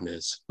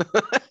darkness.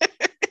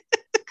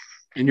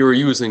 And you were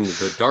using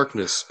the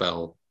darkness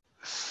spell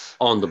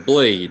on the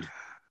blade.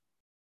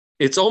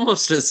 It's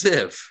almost as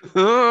if.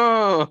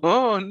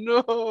 Oh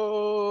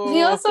no!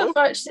 He also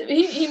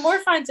he more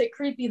finds it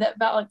creepy that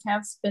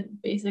Valaketh's been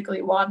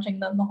basically watching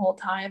them the whole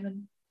time,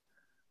 and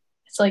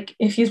it's like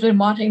if he's been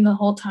watching the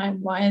whole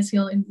time, why is he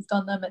only moved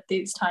on them at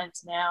these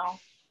times now?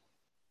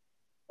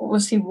 What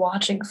was he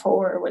watching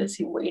for? What is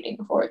he waiting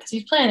for? Because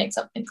he's planning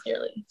something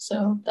clearly.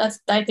 So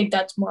I think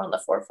that's more on the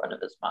forefront of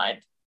his mind.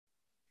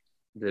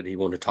 Did he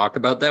want to talk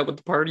about that with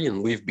the party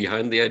and leave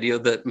behind the idea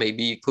that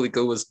maybe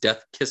Klika was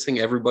death kissing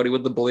everybody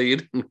with the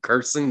blade and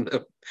cursing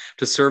them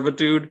to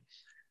servitude?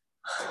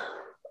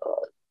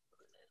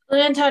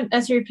 Anton,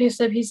 as he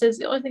repeats up, he says,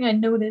 the only thing I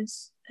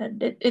notice,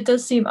 and it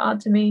does seem odd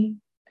to me,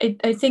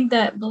 I think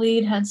that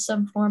blade had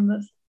some form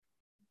of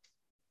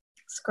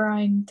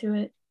scrying to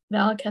it.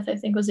 Valaketh, I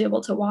think, was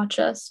able to watch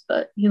us,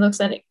 but he looks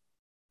at it,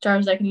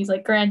 Jarzak, and he's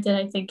like, granted,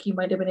 I think he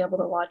might have been able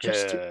to watch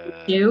us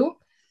too.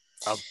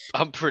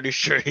 I'm pretty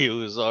sure he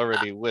was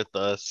already with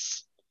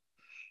us.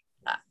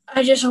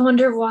 I just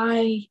wonder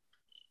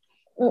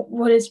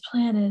what his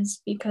plan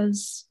is,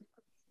 because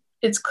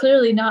it's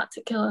clearly not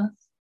to kill us.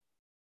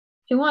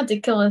 If he wanted to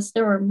kill us,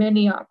 there were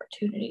many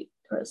opportunities.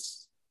 There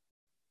was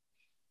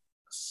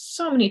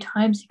so many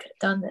times he could have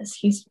done this.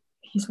 He's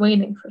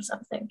waiting for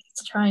something.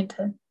 He's trying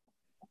to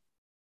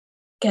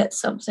get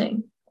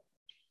something.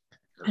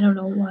 I don't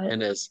know what.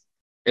 And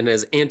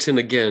as Anton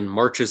again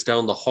marches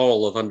down the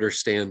hall of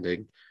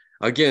understanding,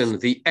 again,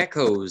 the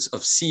echoes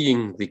of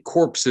seeing the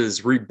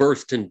corpses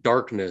rebirthed in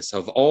darkness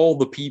of all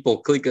the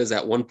people Klika's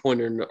at one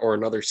point or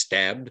another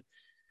stabbed.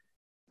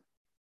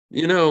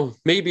 You know,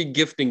 maybe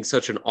gifting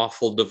such an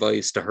awful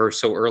device to her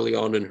so early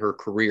on in her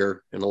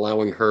career and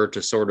allowing her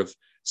to sort of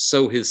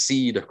sow his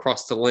seed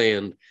across the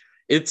land,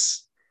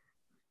 it's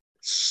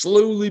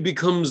slowly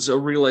becomes a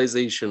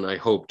realization, I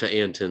hope, to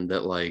Anton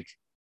that, like,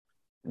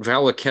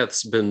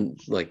 Valaketh's been,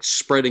 like,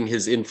 spreading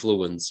his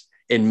influence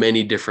in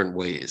many different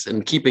ways,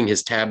 and keeping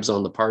his tabs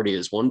on the party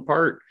is one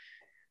part,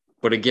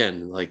 but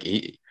again, like,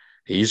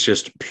 he's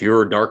just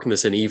pure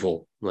darkness and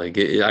evil. Like,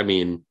 I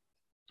mean,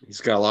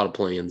 he's got a lot of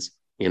plans,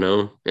 you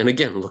know. And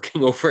again,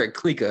 looking over at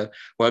Klika,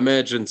 who I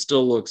imagine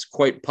still looks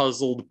quite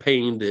puzzled,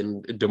 pained,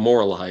 and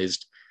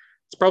demoralized,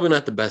 it's probably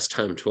not the best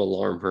time to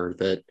alarm her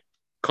that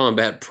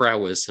combat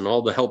prowess and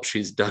all the help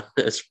she's done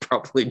has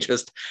probably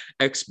just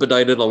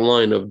expedited a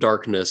line of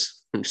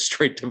darkness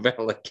straight to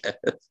Valaketh.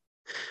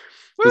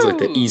 It's like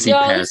the easy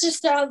pass. This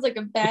just sounds like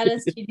a bad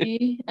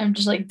STD. I'm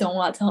just like, don't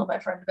want to tell my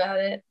friend about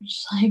it. I'm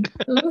just like,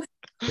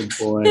 Good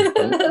boy.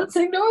 let's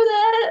ignore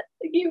that.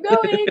 Keep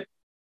going.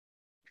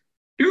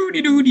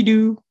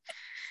 Doody-doody-doo.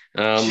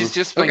 She's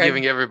just been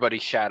giving everybody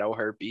shadow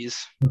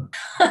herpes.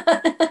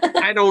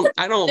 I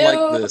don't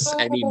like this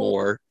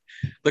anymore.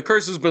 The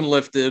curse has been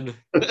lifted.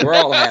 We're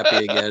all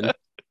happy again.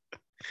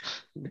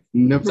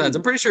 Besides,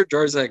 I'm pretty sure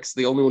Jarzak's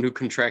the only one who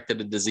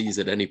contracted a disease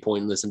at any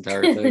point in this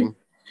entire thing.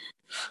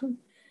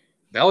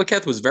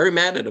 Valaketh was very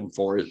mad at him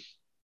for it.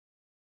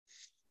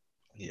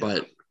 Yeah.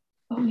 But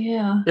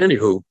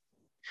anywho,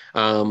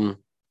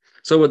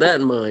 so with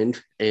that in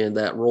mind and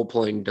that role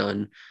playing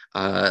done,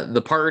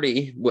 the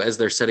party, as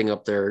they're setting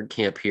up their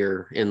camp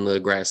here in the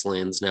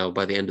grasslands now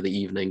by the end of the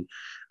evening,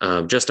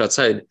 just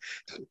outside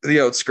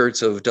the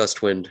outskirts of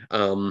Dustwind,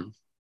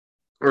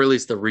 or at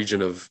least the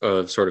region of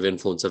sort of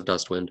influence of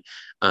Dustwind,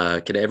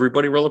 can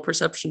everybody roll a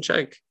perception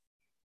check?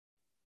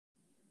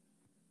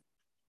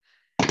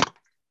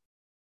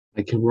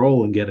 I can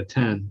roll and get a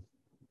 10.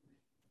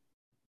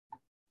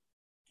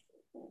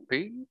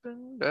 Peep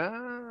and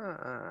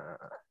die.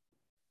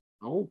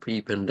 Oh,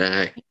 peep and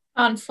die.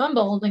 On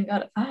fumbled and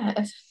got a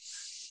 5.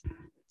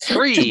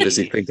 3. Too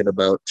busy thinking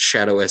about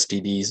shadow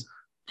STDs.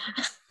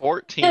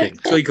 14.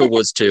 Klika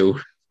was too.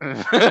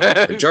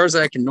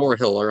 Jarzak and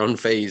Norhill are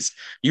unfazed.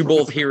 You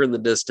both hear in the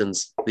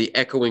distance the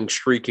echoing,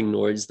 shrieking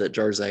noise that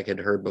Jarzak had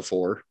heard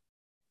before.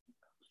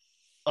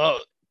 Oh,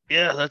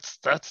 yeah,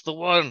 that's the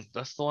one.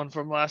 That's the one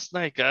from last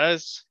night,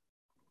 guys.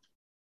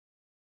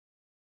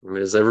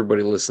 As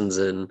everybody listens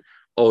in,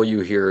 all you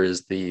hear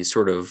is the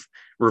sort of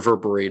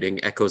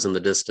reverberating echoes in the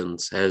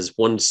distance as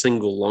one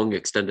single long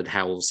extended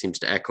howl seems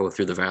to echo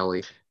through the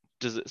valley.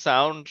 Does it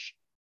sound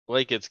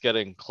like it's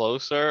getting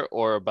closer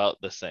or about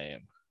the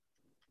same?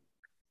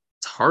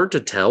 It's hard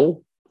to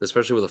tell,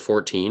 especially with a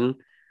 14,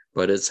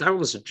 but it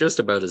sounds just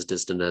about as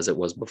distant as it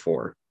was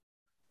before,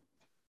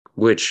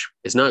 which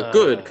is not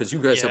good because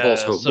you guys have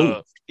also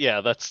moved.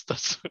 Yeah, that's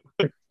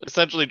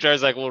essentially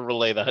Jarzak will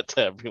relay that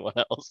to everyone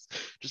else.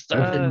 Just I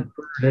haven't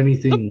heard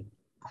anything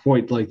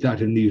quite like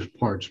that in these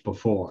parts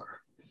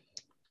before.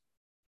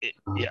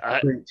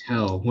 Great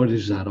hell, what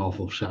is that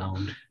awful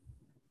sound?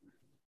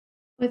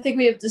 I think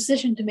we have a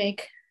decision to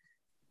make.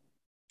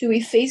 Do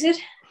we face it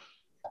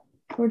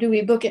or do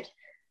we book it?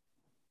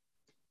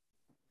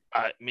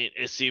 I mean,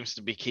 it seems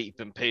to be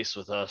keeping pace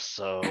with us,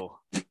 so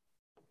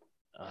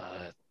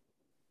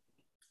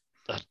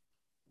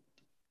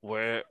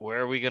where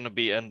are we going to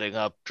be ending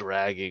up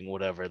dragging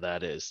whatever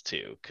that is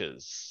to?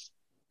 Because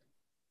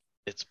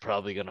it's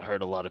probably going to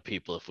hurt a lot of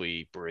people if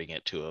we bring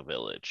it to a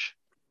village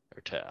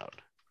or town.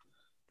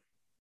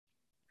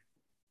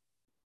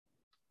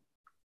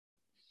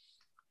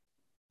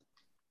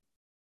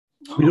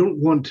 We don't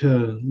want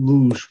to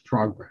lose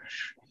progress.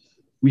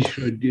 We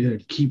should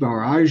keep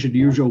our eyes and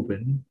ears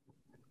open,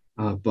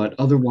 but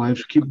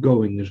otherwise keep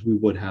going as we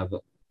would have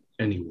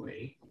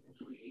anyway.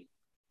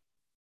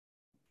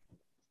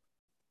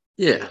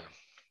 Yeah.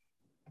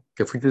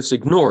 If we just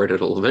ignore it,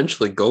 it'll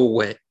eventually go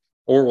away,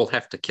 or we'll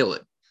have to kill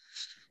it.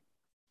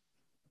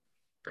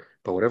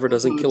 But whatever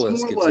doesn't kill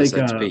us gives us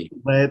XP.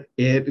 Let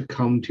it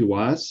come to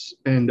us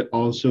and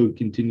also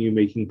continue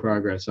making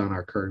progress on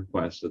our current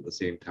quest at the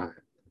same time.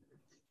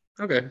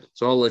 Okay,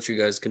 so I'll let you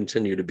guys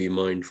continue to be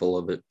mindful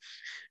of it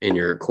in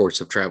your course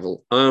of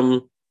travel.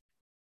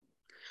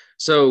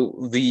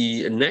 So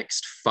the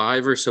next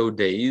 5 or so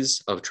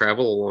days of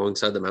travel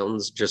alongside the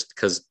mountains, just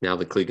because now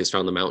the clique has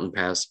found the mountain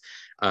pass,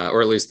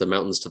 or at least the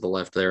mountains to the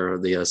left there,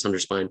 the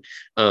Sunderspine,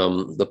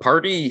 the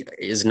party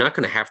is not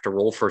going to have to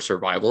roll for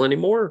survival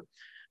anymore.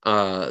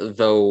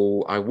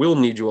 though I will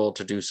need you all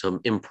to do some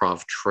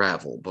improv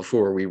travel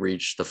before we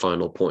reach the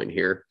final point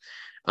here.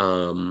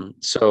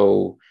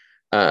 So,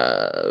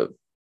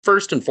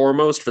 first and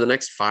foremost, for the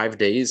next 5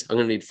 days, I'm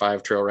going to need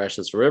 5 trail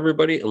rations from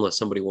everybody, unless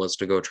somebody wants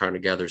to go trying to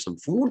gather some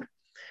food.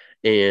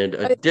 And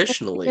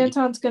additionally,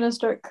 Anton's gonna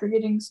start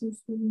creating some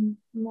food and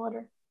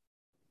water.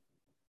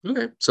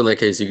 okay, so in that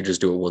case, you could just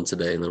do it once a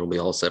day, and then it'll be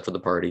all set for the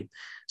party.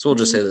 So we'll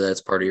just say that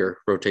that's part of your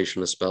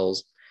rotation of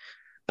spells.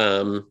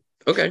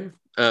 Okay.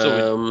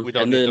 So we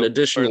don't And need then to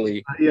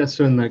additionally, Yes,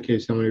 so in that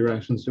case, how many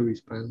rations do we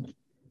spend?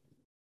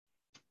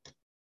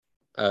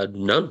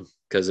 none,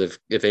 because if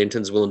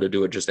Anton's willing to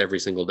do it just every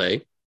single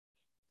day,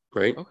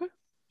 right? Okay,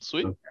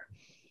 sweet. Okay.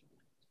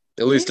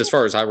 At least as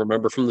far as I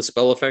remember from the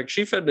spell effect,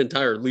 she fed an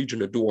entire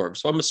legion of dwarves,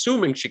 so I'm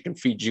assuming she can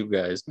feed you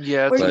guys.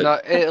 Yeah, We're it's But-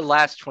 not. It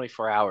lasts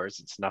 24 hours.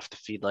 It's enough to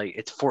feed like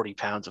it's 40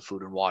 pounds of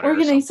food and water. We're or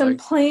getting some something.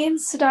 plain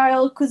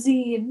style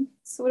cuisine.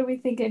 So what are we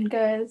thinking,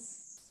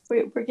 guys?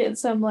 We're getting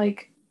some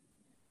like,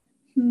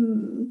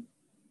 I'm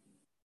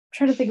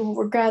trying to think of what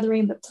we're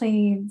gathering in the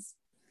plains.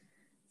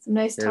 Some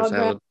nice There's tall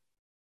grass. salad.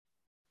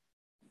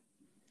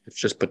 It's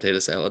just potato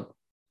salad.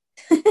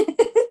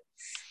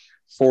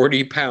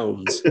 40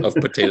 pounds of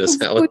potato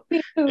salad.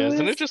 Yeah,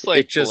 isn't it just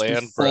like It just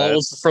bland bread?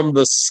 falls from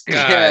the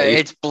Yeah, sky.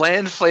 it's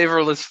bland,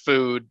 flavorless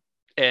food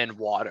and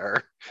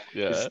water.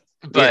 Yeah.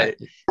 But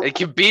it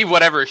can be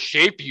whatever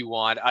shape you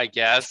want, I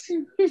guess.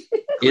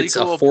 It's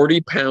Klika a will-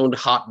 40-pound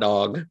hot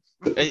dog.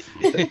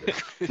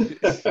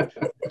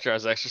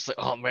 Charles actually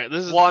like, oh man,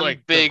 this is One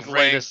like big the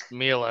greatest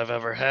meal I've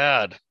ever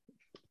had.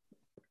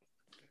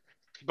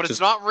 But it's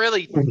Just- not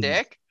really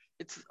thick.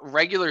 It's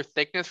regular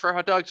thickness for a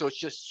hot dog, so it's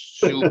just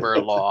super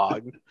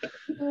long.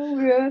 Oh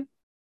god.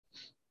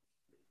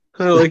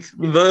 Like,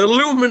 the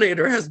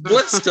Illuminator has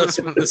blessed us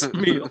with this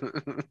meal.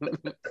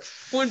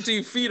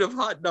 20 feet of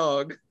hot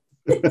dog.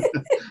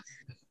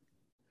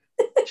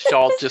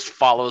 Schalt just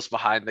follows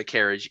behind the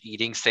carriage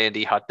eating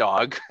Sandy hot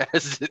dog.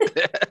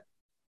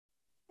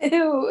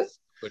 Ew.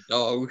 But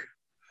dog.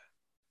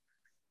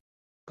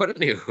 But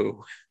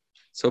anywho,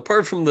 so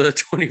apart from the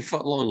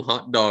 20-foot long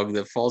hot dog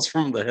that falls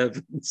from the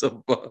heavens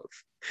above,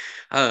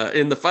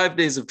 in the 5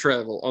 days of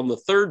travel, on the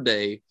third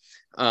day,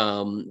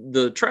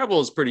 the travel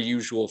is pretty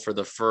usual for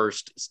the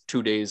first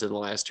 2 days and the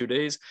last 2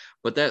 days,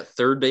 but that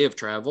third day of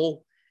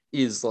travel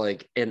is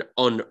like an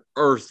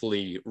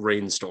unearthly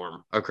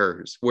rainstorm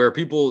occurs where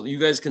you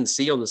guys can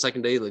see on the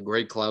second day the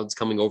gray clouds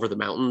coming over the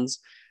mountains.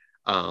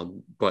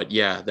 But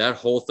yeah, that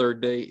whole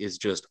third day is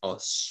just a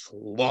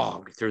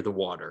slog through the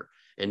water,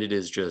 and it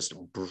is just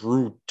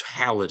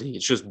brutality.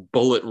 It's just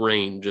bullet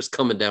rain just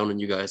coming down on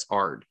you guys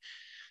hard.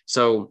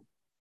 So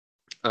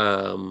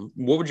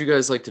what would you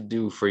guys like to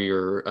do for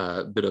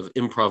your bit of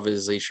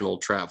improvisational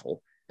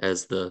travel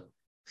as the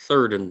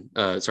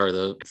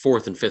the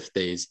fourth and fifth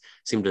days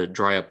seem to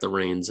dry up the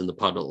rains and the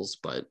puddles?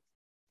 But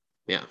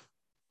yeah,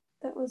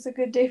 That was a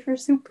good day for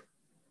soup.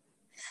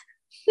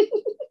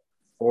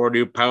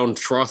 40-pound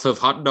trough of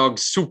hot dog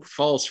soup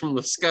falls from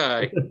the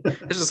sky.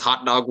 It's just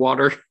hot dog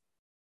water.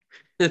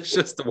 It's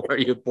just the water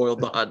you boiled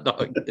the hot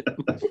dog in.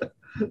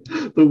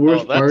 The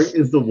worst that's- part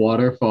is the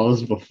water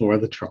falls before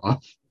the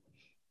trough.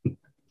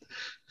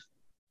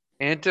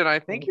 Anton, I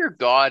think your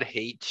god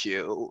hates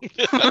you.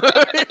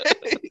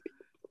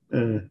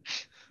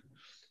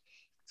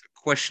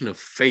 Question of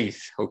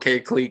faith, okay,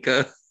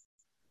 Klika?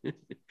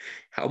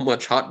 How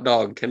much hot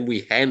dog can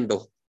we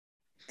handle?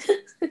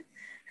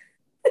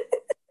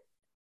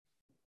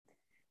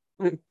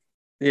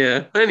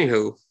 Yeah,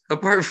 anywho,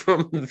 apart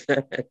from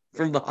that,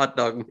 from the hot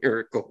dog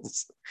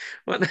miracles,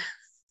 what,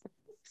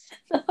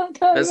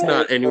 that's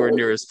not anywhere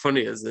near as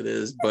funny as it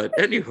is. But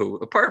anywho,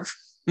 apart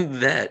from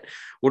that,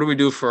 what do we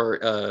do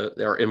for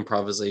our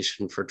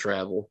improvisation for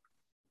travel?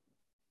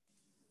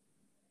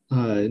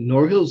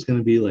 Norhill's going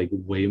to be like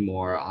way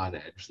more on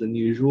edge than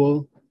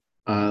usual.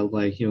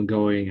 Like,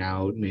 going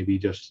out maybe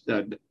just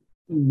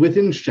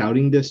within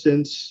shouting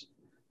distance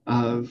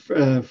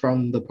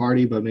from the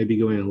party, but maybe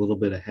going a little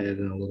bit ahead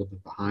and a little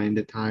bit behind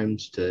at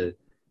times to,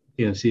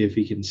 see if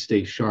he can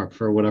stay sharp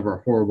for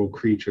whatever horrible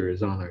creature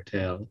is on our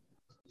tail.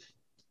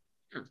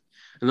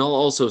 And I'll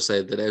also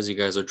say that as you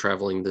guys are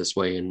traveling this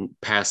way and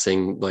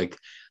passing like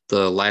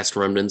the last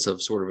remnants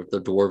of sort of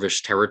the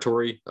dwarvish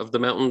territory of the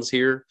mountains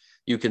here,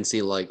 you can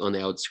see like on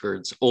the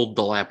outskirts, old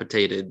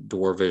dilapidated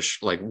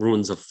dwarvish like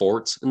ruins of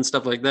forts and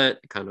stuff like that,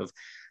 kind of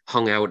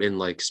hung out in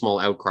like small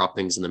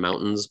outcroppings in the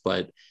mountains,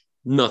 but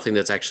nothing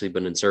that's actually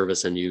been in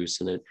service and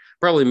use. And it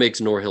probably makes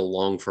Norhill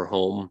long for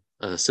home,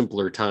 a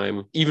simpler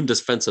time. Even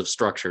defensive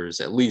structures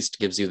at least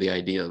gives you the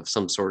idea of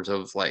some sort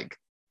of like,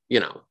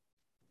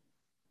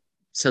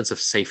 sense of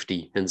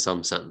safety in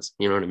some sense.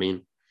 You know what I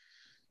mean?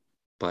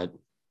 But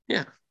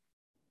yeah.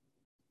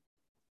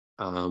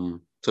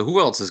 So who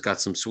else has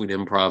got some sweet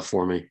improv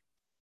for me?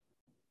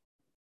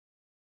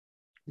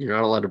 You're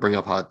not allowed to bring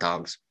up hot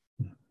dogs.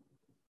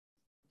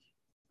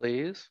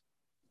 Please.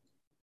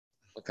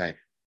 Okay.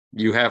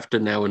 You have to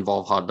now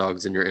involve hot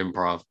dogs in your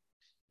improv.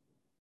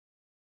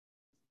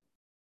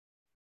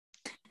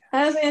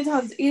 As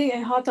Anton's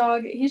eating a hot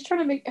dog, he's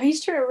trying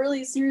to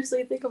really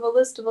seriously think of a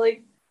list of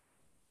like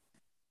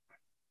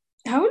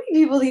how many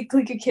people did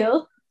Klika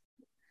kill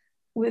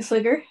with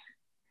Flicker?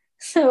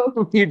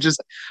 So You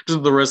just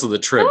the rest of the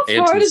trip, How far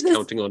Anton's did this-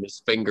 counting on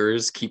his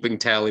fingers, keeping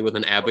tally with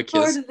an how far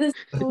abacus. did this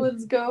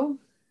influence go?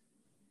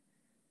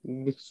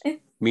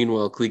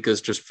 Meanwhile,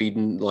 Klika's just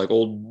feeding like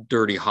old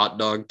dirty hot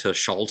dog to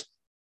Schalt.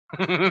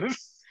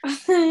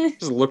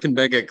 Just looking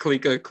back at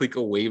Klika.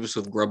 Klika waves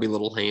with grubby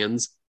little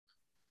hands.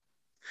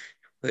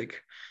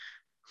 Like,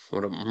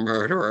 what a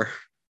murderer.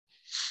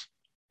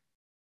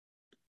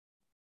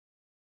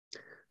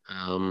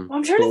 I'm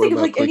trying to think of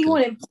like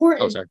anyone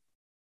important. Oh, sorry.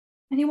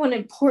 Anyone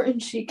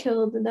important she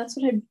killed, and that's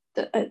what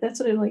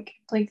I like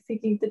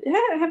thinking. Did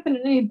it happen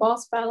in any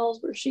boss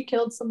battles where she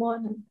killed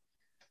someone and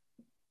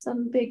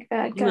some big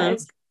bad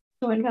guys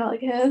joined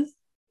Valaketh?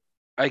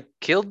 I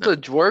killed the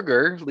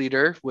Dwarger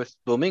leader with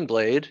Booming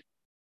Blade.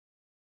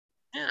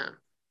 Yeah.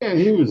 Yeah,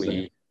 he was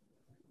there.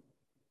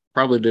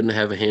 Probably didn't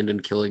have a hand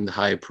in killing the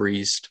High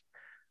Priest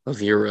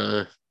of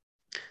Yura.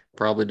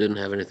 Probably didn't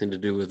have anything to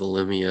do with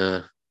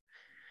Olimia.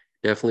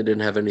 Definitely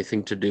didn't have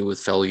anything to do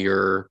with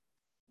Failure.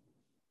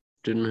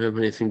 Didn't have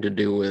anything to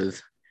do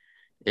with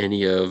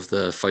any of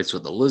the fights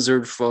with the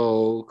lizard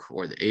folk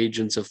or the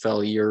agents of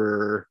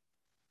Failure.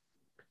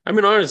 I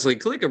mean, honestly,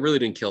 Kalika really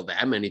didn't kill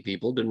that many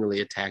people, didn't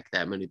really attack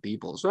that many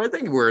people. So I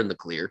think we're in the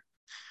clear.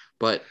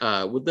 But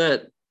with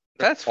that...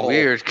 That's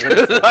weird,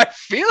 because I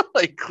feel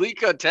like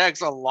Klika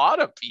attacks a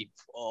lot of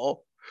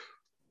people.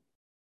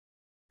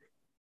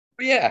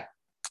 But yeah.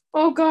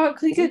 Oh god,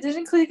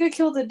 didn't Klika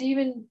kill the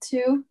demon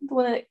too? The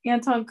one that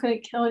Anton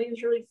couldn't kill and he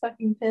was really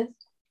fucking pissed.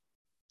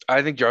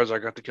 I think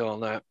Jarzak got the kill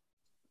on that.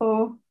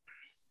 Oh.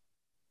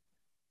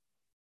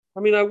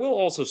 I mean, I will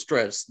also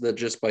stress that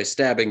just by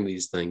stabbing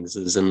these things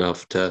is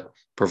enough to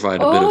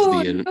provide a bit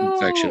of the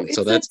infection. It's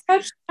so that's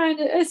touch kind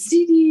of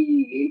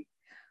STD.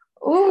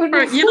 Oh no!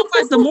 Right, you know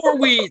what?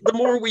 The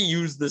more we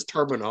use this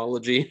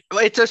terminology,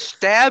 it's a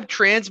stab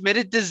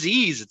transmitted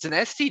disease. It's an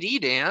STD,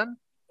 Dan.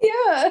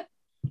 Yeah,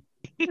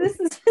 this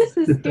is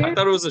scary. I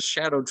thought it was a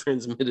shadow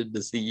transmitted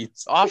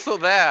disease. Also,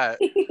 that.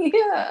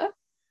 Yeah.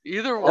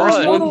 Either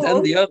First one. one,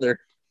 then the other.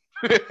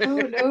 Oh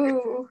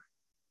no!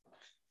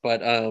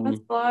 But that's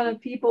a lot of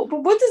people.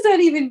 But what does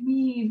that even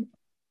mean?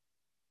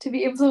 To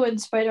be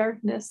influenced by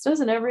darkness?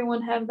 Doesn't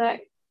everyone have that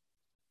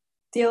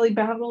daily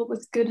battle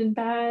with good and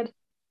bad?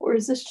 Or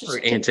is this just...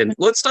 Anton,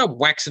 let's stop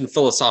waxing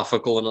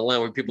philosophical and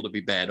allowing people to be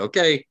bad,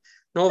 okay?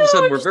 And all of a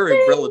sudden, we're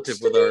very relative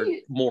with our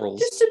morals.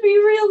 Just to be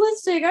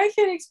realistic, I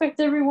can't expect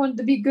everyone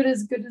to be good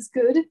as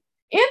good.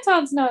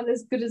 Anton's not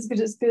as good as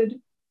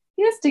good.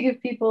 He has to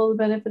give people the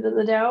benefit of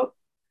the doubt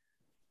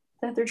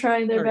that they're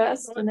trying their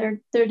best and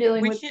they're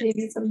dealing with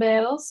maybe some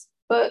battles.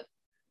 But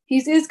he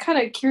is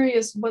kind of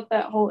curious what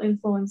that whole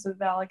influence of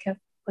Valaketh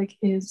like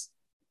is.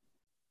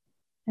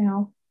 You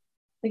know,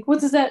 like what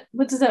does that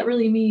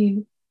really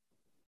mean?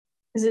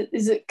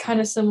 Is it kind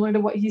of similar to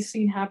what he's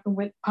seen happen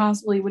with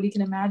possibly what he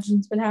can imagine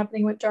has been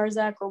happening with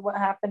Jarzak, or what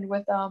happened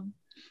with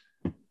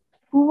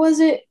who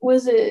was it?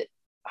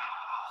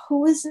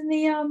 Who was in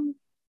the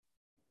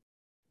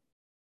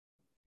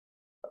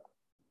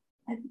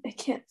I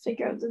can't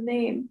figure out the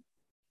name.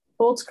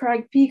 Bolt's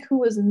Crag Peak, who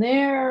was in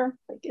there?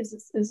 Like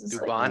is this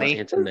Dubani? Like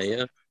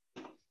Antonia?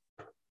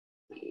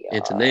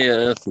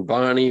 Antonia,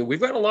 Thubani.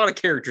 We've got a lot of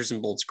characters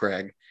in Bolt's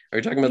Crag. Are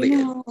you talking about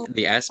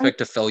the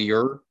aspect of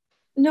Failure?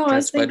 No, I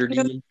was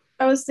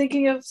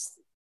thinking of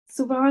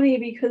Subani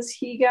because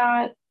he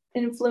got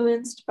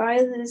influenced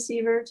by the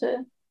deceiver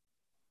to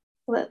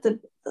let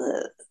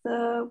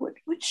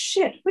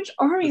which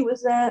army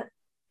was that?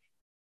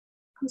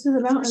 Come to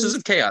the mountains. This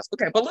is chaos.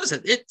 Okay, but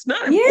listen, it's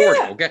not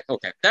important. Yeah.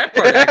 Okay. That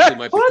part actually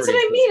might be well, that's what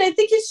important. I mean. I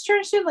think he's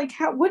trying to say like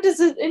what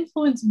does it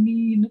influence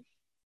mean?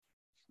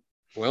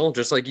 Well,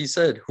 just like you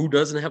said, who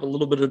doesn't have a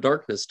little bit of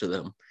darkness to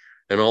them?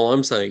 And all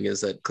I'm saying is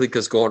that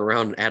Klika's going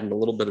around and adding a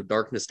little bit of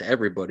darkness to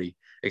everybody,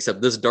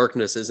 except this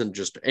darkness isn't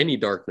just any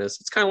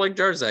darkness. It's kind of like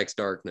Jarzak's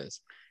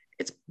darkness.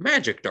 It's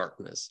magic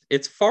darkness.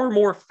 It's far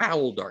more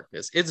foul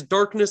darkness. It's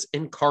darkness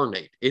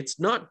incarnate. It's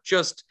not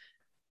just,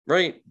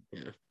 right?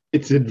 Yeah.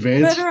 It's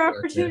advanced. Better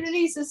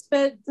opportunities to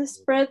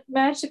spread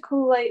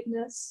magical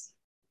lightness.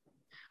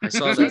 I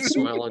saw that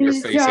smile on your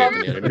face,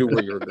 Anthony, and I knew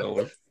where you were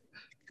going.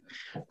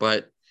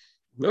 But,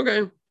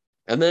 okay.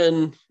 And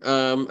then,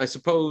 I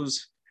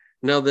suppose...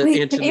 Now that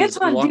can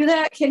Anton do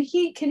that? Can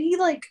he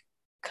like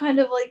kind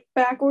of like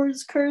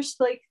backwards curse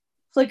like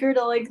Flicker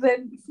to like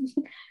then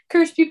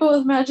curse people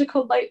with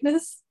magical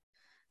lightness?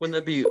 Wouldn't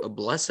that be a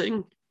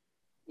blessing?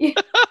 Yeah.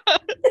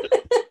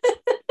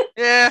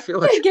 Yeah,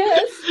 I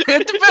guess.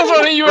 It depends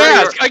on who you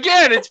ask.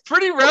 Again, it's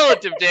pretty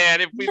relative, Dan,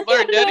 if we've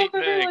learned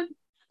anything.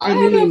 I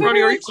mean,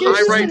 Ronnie, are you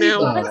high right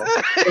now?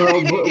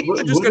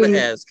 I'm just going to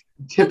ask.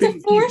 But to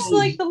force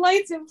like the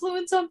light's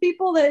influence on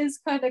people, that is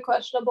kind of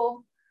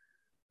questionable.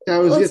 I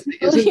was just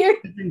isn't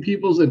tipping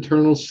people's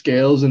internal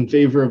scales in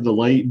favor of the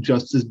light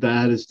just as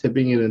bad as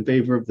tipping it in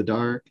favor of the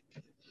dark?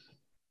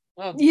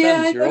 Well,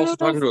 yeah, you're also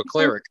talking to a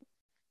cleric.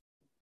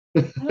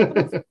 I don't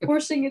know if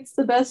forcing it's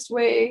the best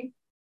way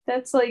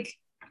that's like,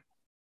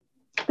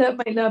 that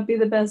might not be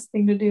the best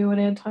thing to do.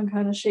 And Anton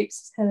kind of shakes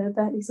his head at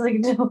that. He's like,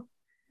 no.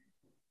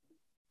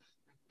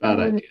 Bad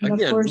I idea. wouldn't wanna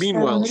Again, force that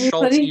meanwhile, on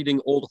Schultz anybody.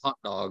 eating old hot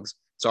dogs.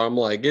 So I'm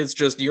like, it's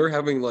just you're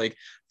having like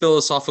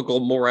philosophical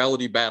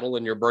morality battle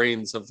in your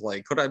brains of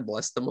like, could I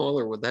bless them all,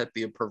 or would that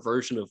be a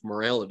perversion of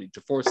morality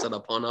to force that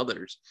upon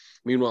others?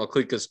 Meanwhile,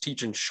 Klika's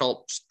teaching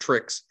Schultz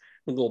tricks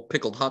with little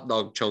pickled hot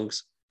dog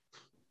chunks.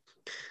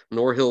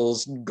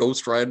 Norhill's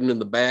ghost riding in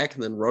the back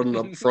and then running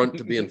up front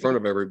to be in front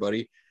of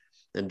everybody.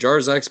 And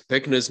Jarzak's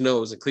picking his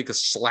nose and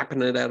Klika's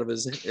slapping it out of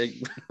his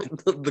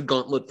the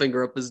gauntlet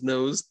finger up his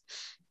nose.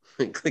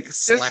 And Klika's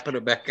slapping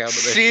it back out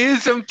of there.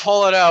 Sees him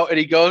pull it out, and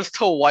he goes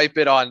to wipe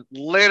it on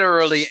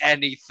literally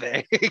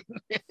anything.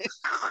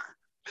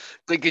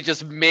 Like it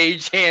just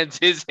mage hands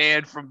his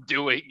hand from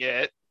doing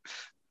it.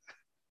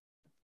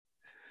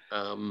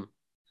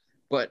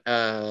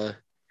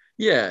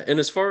 Yeah, and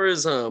as far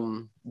as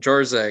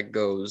Jarzak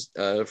goes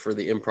for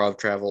the improv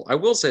travel, I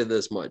will say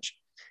this much.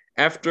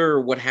 After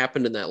what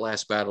happened in that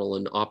last battle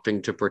and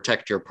opting to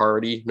protect your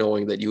party,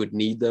 knowing that you would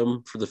need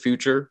them for the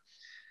future,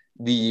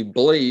 the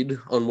blade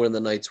on one of the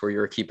nights where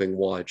you're keeping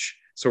watch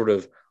sort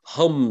of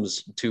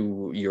hums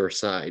to your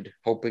side,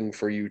 hoping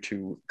for you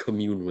to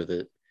commune with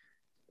it.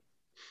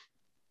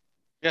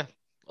 Yeah,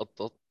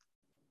 I'll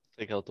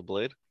take out the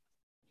blade.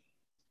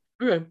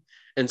 Okay.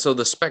 And so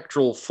the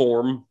spectral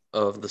form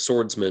of the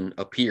swordsman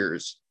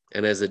appears.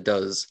 And as it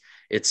does,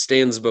 it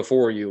stands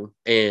before you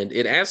and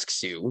it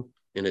asks you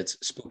in its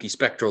spooky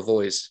spectral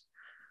voice,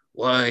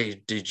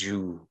 why did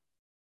you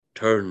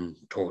turn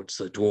towards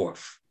the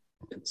dwarf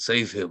and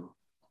save him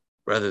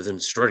rather than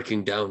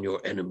striking down your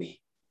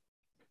enemy?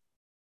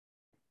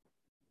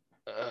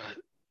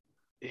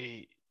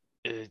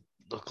 It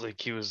looked like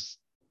he was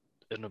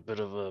in a bit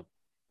of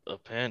a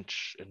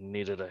pinch and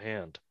needed a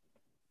hand.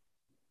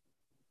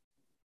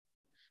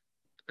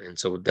 And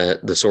so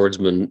that the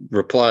swordsman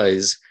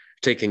replies,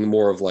 taking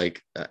more of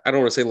like, I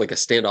don't want to say like a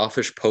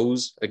standoffish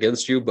pose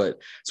against you, but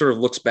sort of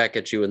looks back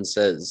at you and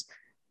says,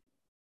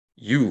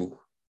 you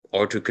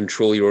are to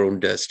control your own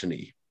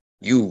destiny.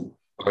 You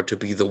are to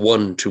be the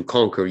one to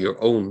conquer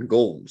your own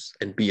goals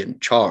and be in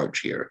charge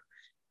here.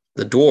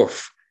 The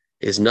dwarf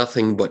is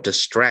nothing but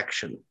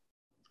distraction.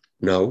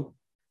 No?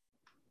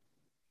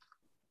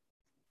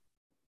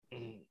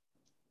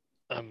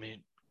 I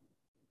mean,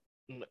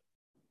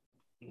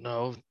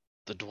 no,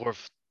 the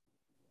dwarf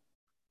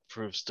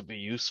proves to be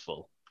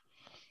useful.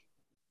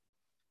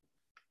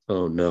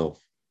 Oh no.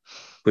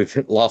 We've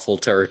hit lawful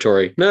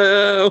territory.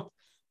 No!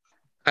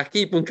 I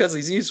keep him because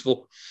he's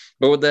useful.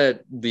 But with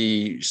that,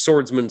 the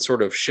swordsman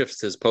sort of shifts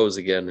his pose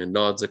again and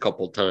nods a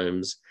couple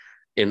times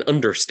in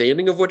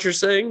understanding of what you're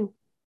saying,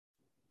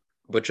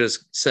 but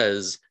just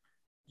says,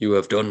 you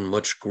have done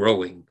much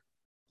growing.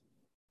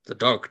 The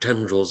dark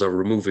tendrils are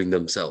removing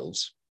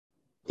themselves.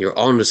 Your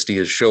honesty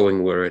is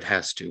showing where it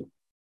has to.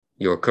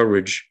 Your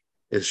courage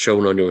is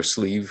shown on your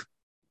sleeve,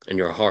 and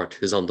your heart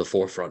is on the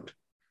forefront.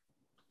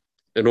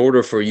 In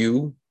order for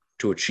you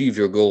to achieve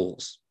your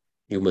goals,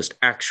 you must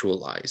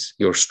actualize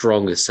your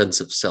strongest sense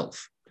of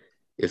self.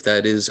 If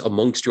that is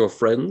amongst your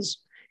friends,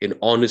 in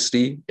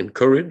honesty and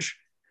courage,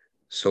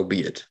 so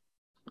be it.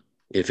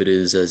 If it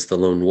is as the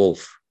lone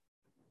wolf,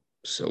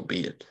 so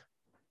be it.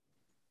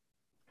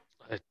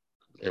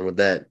 And with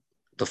that,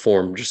 the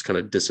form just kind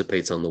of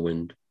dissipates on the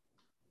wind.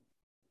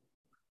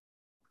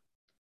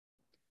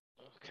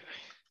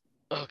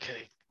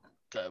 Okay.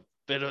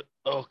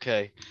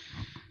 Okay.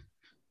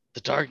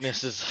 The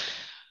darkness is.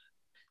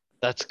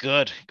 That's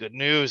good. Good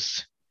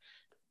news.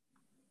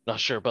 Not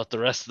sure about the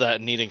rest of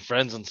that needing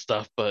friends and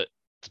stuff, but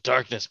the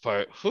darkness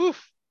part, whew.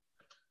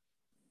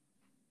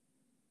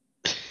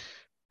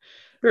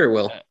 Very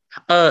well.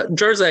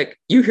 Jarzak,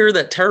 you hear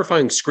that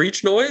terrifying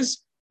screech noise?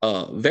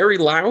 Very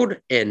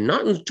loud and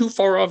not in too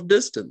far off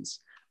distance.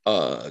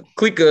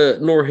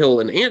 Klika,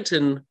 Norhill, and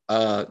Anton,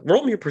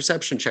 roll me a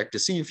perception check to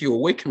see if you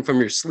awaken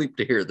from your sleep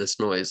to hear this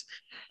noise.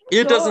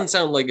 It doesn't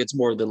sound like it's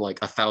more than like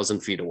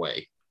 1,000 feet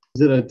away.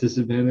 Is it a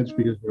disadvantage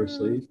because we're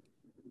asleep?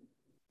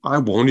 I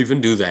won't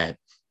even do that.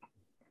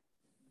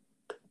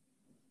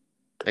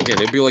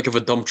 Again, it'd be like if a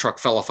dump truck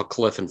fell off a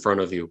cliff in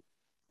front of you.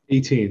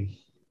 18.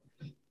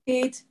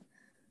 8.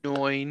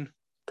 9.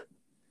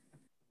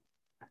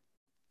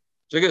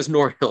 So I guess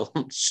Norhill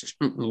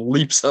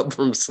leaps up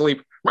from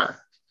sleep.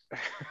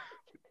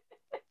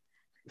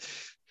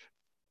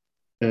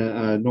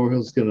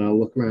 Norhill's gonna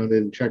look around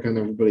and check on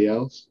everybody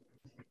else.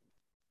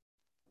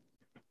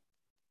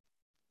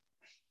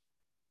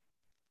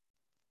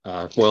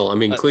 Well, I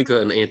mean,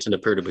 Klika and Anton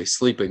appear to be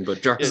sleeping, but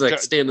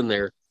Jarzak's standing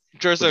there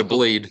with the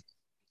blade.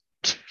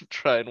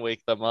 Try and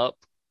wake them up.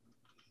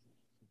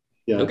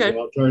 Yeah, okay.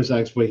 While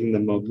Jarzak's waking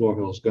them up,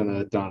 Norhill's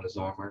gonna don his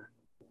armor.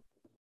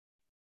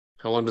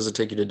 How long does it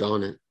take you to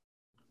don it?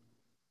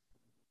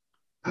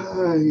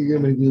 You're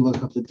gonna make me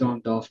look up the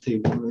dawn off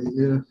table right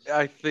here.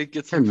 I think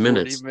it's 10 40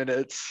 minutes.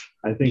 minutes.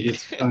 I think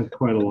it's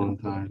quite a long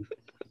time.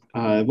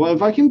 Well,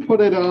 if I can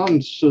put it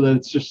on so that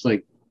it's just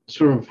like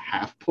sort of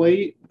half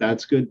plate,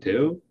 that's good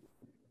too.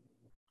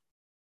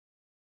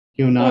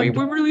 Are Not we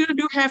really gonna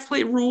do half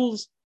plate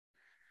rules?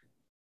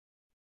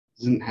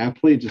 isn't half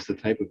plate just a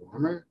type of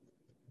armor?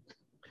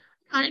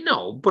 I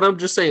know, but I'm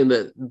just saying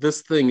that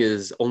this thing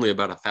is only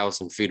about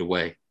 1,000 feet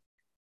away,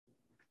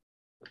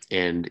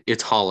 and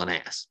it's hauling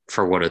ass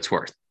for what it's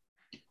worth.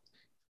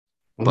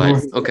 Well, But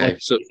North okay,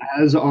 like so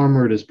as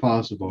armored as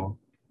possible.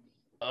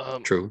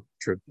 true.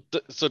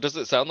 So does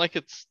it sound like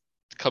it's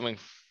coming,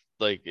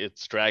 like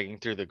it's dragging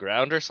through the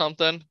ground or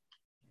something?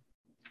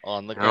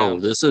 On the No,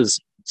 ground? this is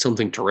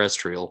something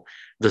terrestrial.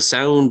 The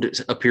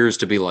sound appears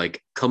to be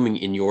like coming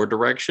in your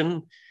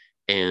direction,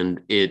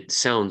 and it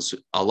sounds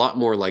a lot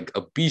more like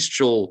a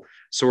bestial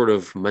sort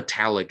of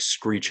metallic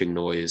screeching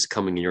noise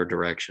coming in your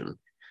direction.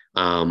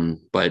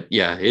 But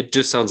yeah, it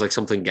just sounds like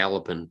something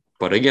galloping.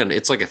 But again,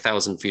 it's like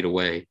 1,000 feet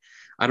away.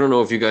 I don't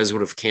know if you guys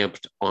would have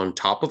camped on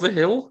top of a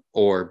hill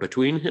or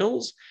between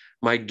hills.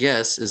 My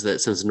guess is that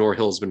since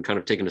Norhill has been kind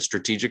of taking a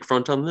strategic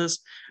front on this,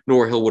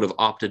 Norhill would have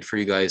opted for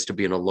you guys to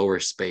be in a lower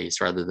space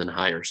rather than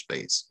higher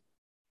space.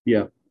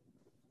 Yeah.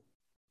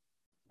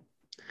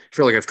 I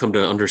feel like I've come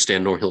to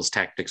understand Norhill's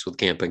tactics with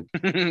camping.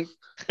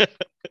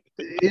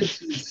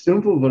 It's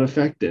simple but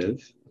effective.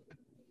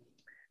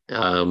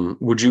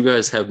 Would you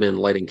guys have been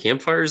lighting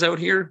campfires out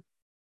here?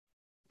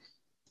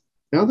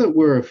 Now that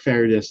we're a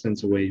fair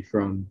distance away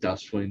from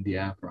Dustwind,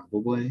 yeah,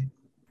 probably.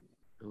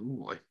 Oh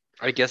boy.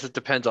 I guess it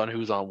depends on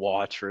who's on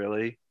watch,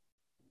 really.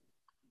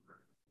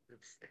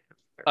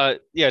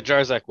 Yeah,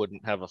 Jarzak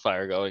wouldn't have a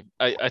fire going.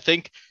 I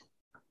think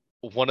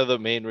one of the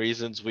main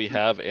reasons we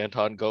have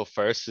Anton go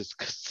first is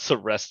because the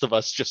rest of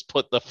us just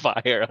put the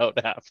fire out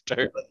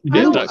after.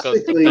 don't Anton goes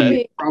to think bed.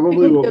 we-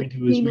 Probably what we Good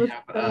do is team we with,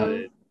 have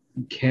a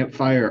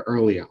campfire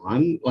early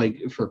on, like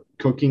for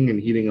cooking and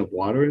heating up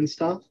water and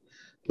stuff.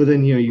 But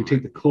then, you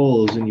take the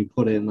coals and you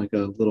put it in like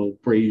a little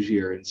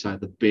brazier inside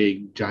the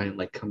big, giant,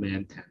 like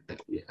command tent that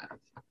we have.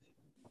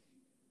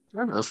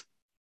 Fair enough.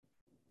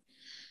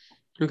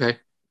 Okay.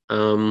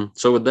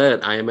 So with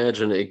that, I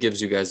imagine it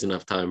gives you guys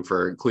enough time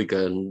for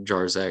Klika and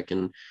Jarzak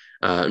and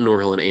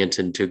Norhill and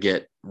Anton to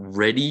get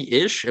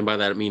ready-ish. And by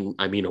that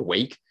I mean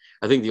awake.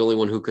 I think the only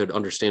one who could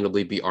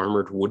understandably be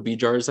armored would be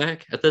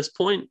Jarzak at this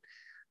point.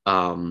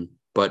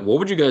 But what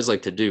would you guys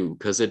like to do?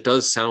 Because it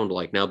does sound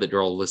like, now that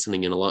you're all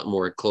listening in a lot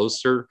more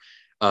closer,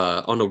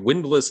 on a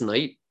windless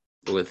night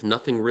with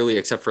nothing really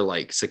except for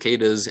like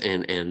cicadas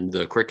and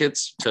the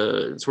crickets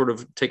to sort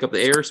of take up the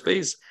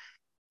airspace,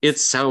 it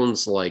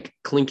sounds like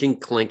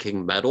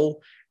clanking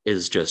metal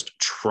is just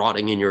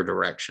trotting in your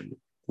direction.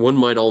 One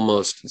might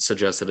almost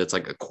suggest that it's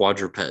like a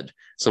quadruped,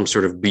 some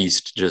sort of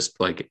beast just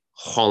like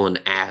hauling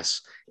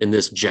ass in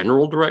this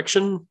general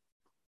direction.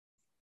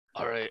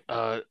 All right,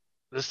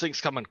 this thing's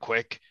coming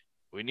quick.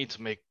 We need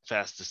to make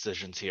fast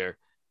decisions here.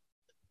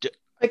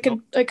 I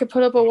could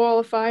put up a wall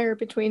of fire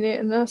between it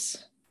and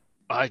us.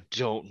 I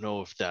don't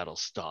know if that'll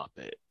stop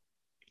it.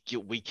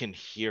 We can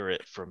hear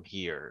it from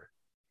here.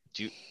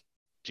 Do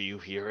you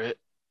hear it?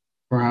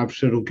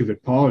 Perhaps it'll give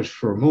it pause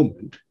for a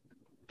moment.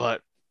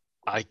 But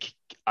I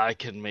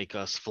can make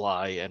us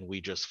fly and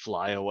we just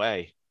fly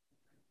away.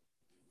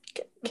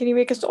 Can you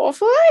make us all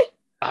fly?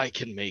 I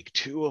can make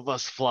two of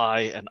us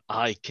fly and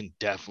I can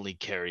definitely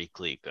carry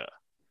Klika.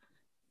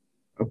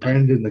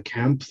 Abandon the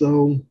camp,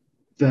 though,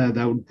 that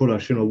would put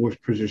us in a worse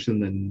position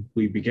than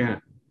we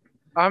began.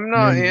 I'm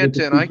not And with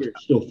the Anton. secret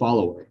still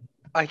following.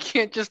 I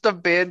can't just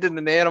abandon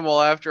an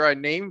animal after I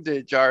named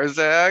it,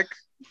 Jarzak.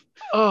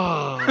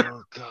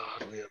 Oh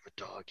God, we have a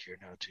dog here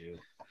now too.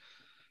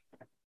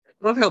 I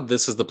love how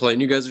this is the plan.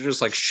 You guys are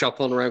just like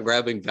shuffling around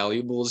grabbing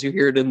valuables. You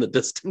hear it in the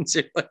distance.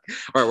 You're like,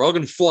 all right, we're all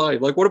gonna fly.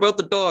 Like, what about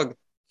the dog?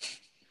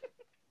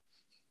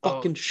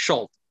 Fucking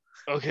Schultz.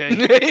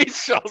 Okay.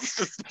 Schultz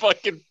just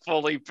fucking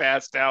fully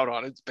passed out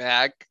on its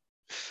back.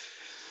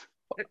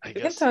 I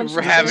guess Anton's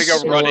We're just having a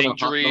sitting- running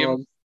hot dream.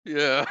 dog.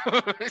 Yeah.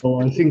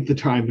 So I think the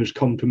time has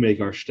come to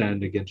make our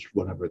stand against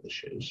whatever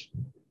this is.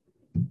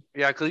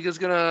 Yeah, Kalika's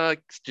gonna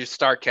just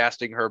start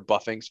casting her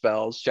buffing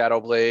spells: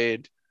 Shadow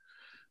Blade,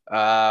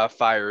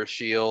 Fire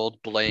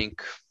Shield,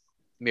 Blink,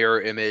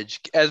 Mirror Image,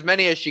 as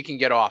many as she can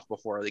get off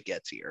before it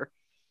gets here.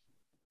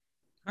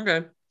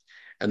 Okay.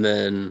 And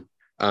then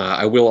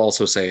I will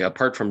also say,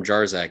 apart from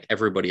Jarzak,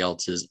 everybody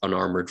else is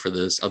unarmored for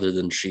this other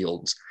than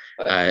shields.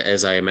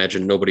 As I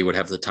imagine, nobody would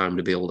have the time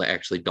to be able to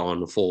actually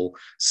don a full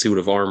suit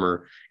of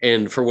armor.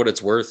 And for what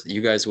it's worth,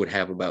 you guys would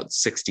have about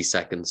 60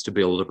 seconds to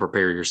be able to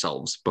prepare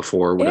yourselves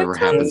before whatever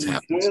Anton's-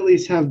 happens. Can I at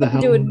least have the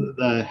Doing-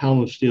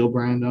 helm of steel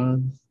brand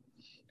on?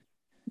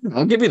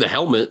 I'll give you the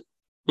helmet.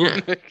 Yeah,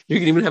 you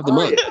can even have the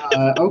mug.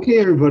 Okay,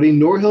 everybody.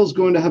 Norhill's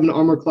going to have an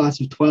armor class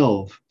of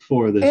 12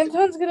 for this.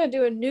 Anton's gonna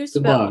do a new Good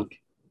spell. luck.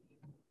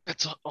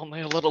 it's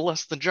only a little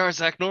less than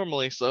Jarzak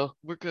normally, so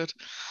we're good.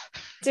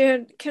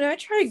 Dude, can I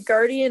try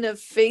Guardian of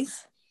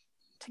Faith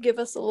to give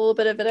us a little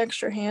bit of an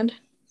extra hand?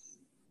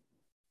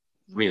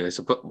 I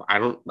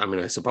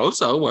suppose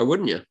so. Why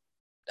wouldn't you?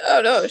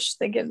 Oh no, I was just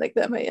thinking like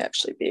that might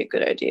actually be a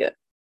good idea.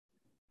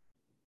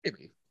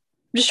 Maybe.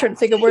 I'm just trying to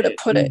think of where to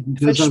put it. If I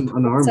Because just I'm put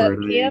it at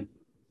unarmored. camp?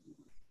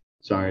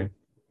 Sorry.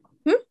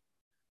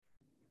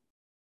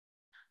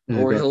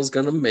 Norhill's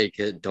gonna make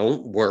it.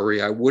 Don't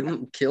worry. I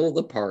wouldn't kill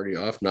the party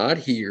off. Not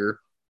here.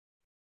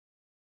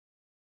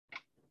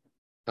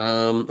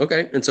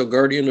 Okay, and so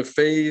Guardian of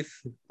Faith,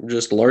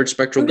 just large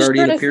spectral I'm just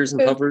guardian trying to appears and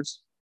think of-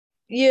 hovers.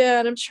 Yeah,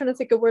 and I'm trying to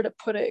think of where to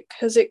put it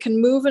because it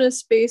can move in a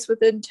space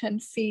within 10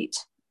 feet.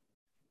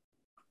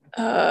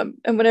 And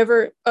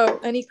whenever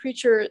any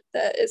creature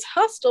that is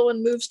hostile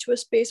and moves to a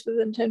space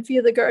within 10 feet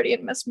of the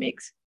Guardian must make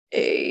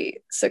a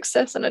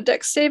success on a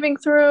Dex saving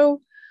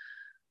throw.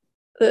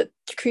 The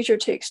creature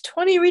takes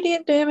 20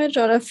 radiant damage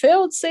on a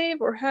failed save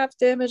or half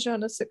damage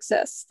on a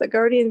success. The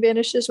Guardian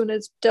vanishes when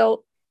it's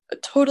dealt a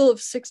total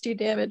of 60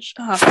 damage.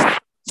 Oh,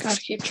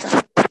 gotta keep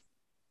track.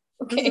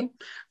 Okay.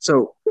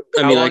 So,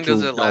 I How mean, long I can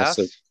does it last?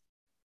 also.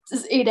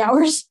 This is 8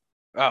 hours.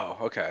 Oh,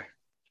 okay.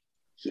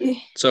 Yeah.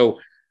 So,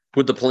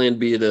 would the plan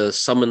be to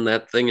summon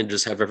that thing and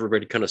just have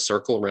everybody kind of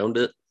circle around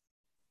it?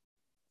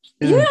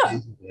 Yeah.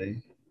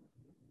 Basically.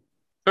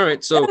 All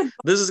right, so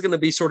this is going to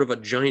be sort of a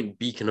giant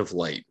beacon of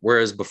light,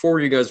 whereas before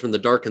you guys were in the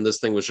dark and this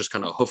thing was just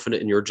kind of hoofing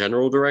it in your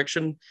general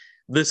direction.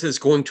 This is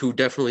going to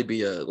definitely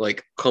be a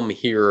like come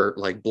here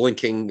like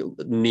blinking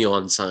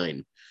neon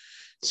sign.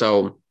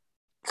 So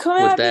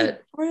Come with at that,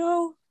 me,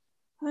 bro.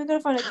 I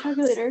gotta find a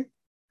calculator.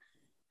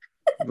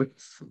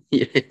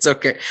 it's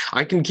okay.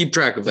 I can keep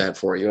track of that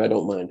for you. I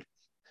don't mind.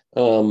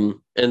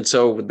 And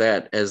so with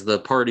that, as the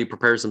party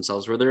prepares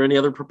themselves, were there any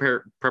other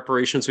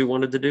preparations we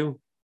wanted to do?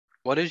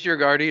 What does your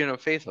Guardian of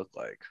Faith look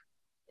like?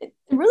 It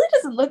really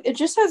doesn't look. It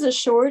just has a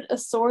sword,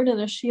 and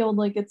a shield.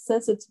 Like it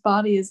says, its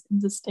body is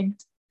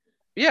indistinct.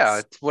 Yeah,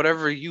 it's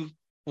whatever you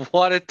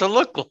want it to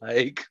look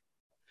like.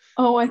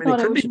 Oh, I I mean, thought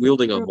it I could was be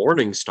wielding a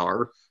morning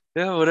star.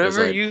 Yeah,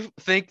 whatever I- you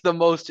think the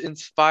most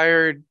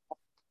inspired,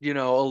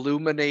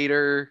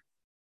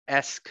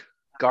 Illuminator-esque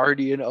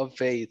Guardian of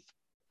Faith.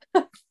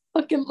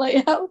 fucking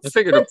lighthouse. I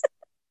figured.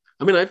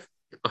 I mean,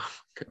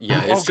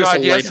 yeah, it's just a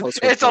lighthouse. with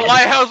It's a fire.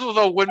 lighthouse with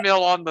a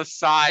windmill on the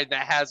side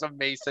that has a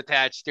mace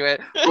attached to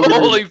it.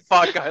 Holy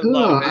fuck, I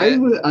love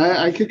it.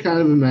 I could kind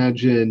of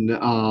imagine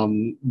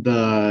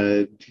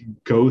the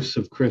Ghosts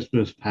of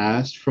Christmas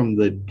Past from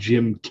the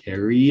Jim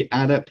Carrey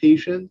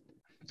adaptation.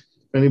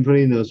 If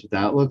anybody knows what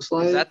that looks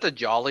like. Is that the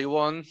jolly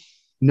one?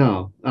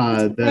 No,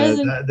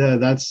 Present.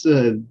 that's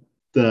the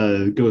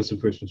Ghost of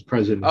Christmas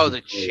Present. Oh,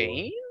 the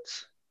chains?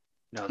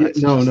 No, Yeah,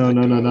 that's no. just the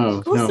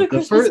ghost. Ghost of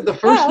Christmas The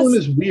first one Past?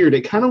 is weird.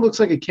 It kind of looks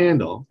like a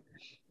candle.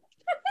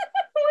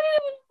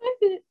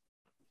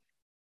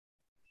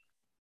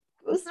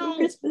 Ghost of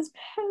Christmas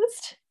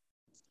Past.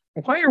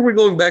 Why are we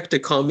going back to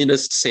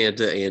communist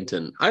Santa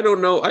Anton? I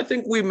don't know. I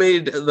think we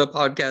made the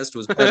podcast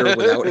was better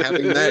without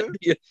having that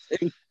be a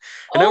thing.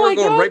 And now we're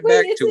going right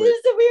back to it.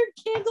 It's a weird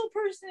candle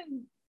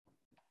person.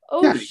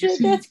 Oh Yeah, shit, you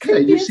see, that's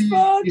creepy as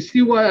fuck. You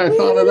see why I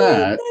thought of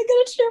that? I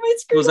gotta share my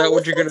screen. Was that on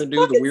what this. you're going to That's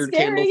do? The fucking weird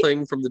scary. candle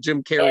thing from the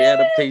Jim Carrey Yeah.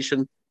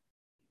 adaptation?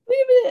 Wait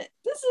a minute.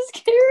 This is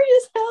scary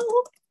as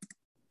hell.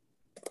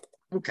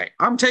 Okay,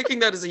 I'm taking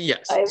that as a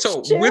yes. I'm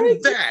So sharing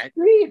with the that,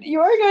 screen. You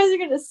guys are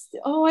gonna.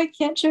 Oh, I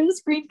can't share the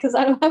screen because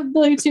I don't have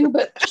ability to.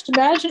 But just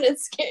imagine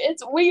it's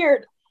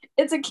weird.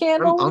 It's a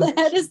candle. I'm- The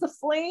head is the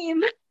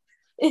flame.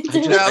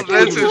 Now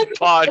this is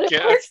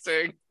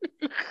podcasting.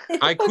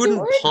 I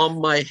couldn't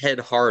palm my head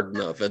hard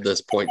enough at this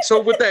point.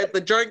 So with that,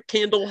 the giant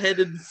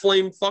candle-headed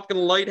flame fucking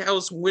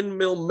lighthouse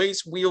windmill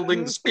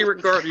mace-wielding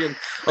spirit guardian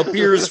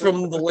appears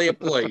from the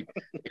lamplight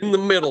in the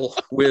middle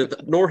with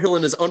Norhill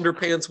in his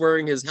underpants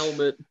wearing his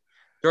helmet.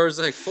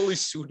 Darzak fully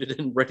suited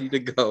and ready to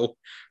go.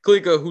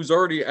 Klika, who's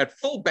already at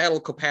full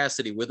battle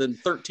capacity within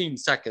 13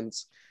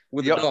 seconds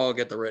with Yep. the dog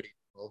at the ready.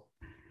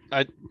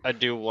 I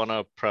do want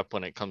to prep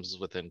when it comes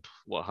within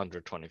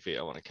 120 feet.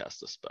 I want to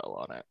cast a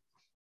spell on it.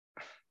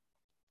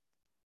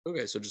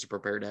 Okay, so just a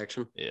prepared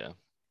action. Yeah.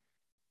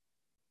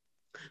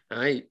 All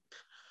right.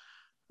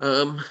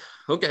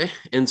 Okay.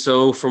 And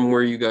so from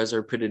where you guys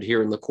are pitted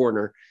here in the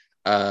corner,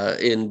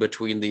 in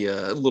between the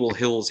little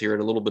hills here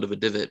and a little bit of a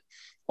divot,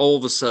 all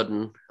of a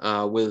sudden,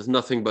 with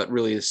nothing but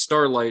really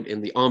starlight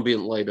and the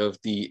ambient light of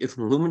the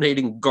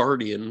illuminating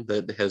guardian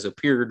that has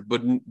appeared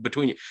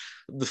between you,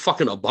 the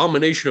fucking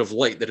abomination of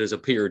light that has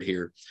appeared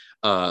here,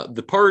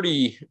 the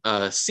party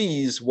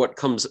sees what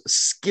comes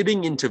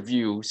skidding into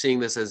view, seeing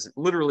this as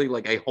literally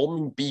like a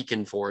homing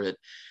beacon for it,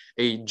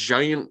 a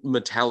giant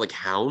metallic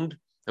hound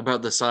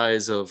about the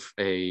size of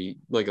a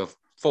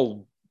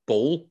full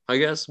bull, I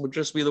guess would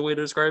just be the way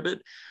to describe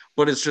it.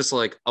 But it's just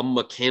like a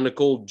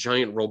mechanical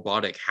giant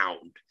robotic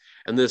hound.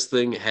 And this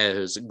thing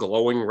has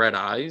glowing red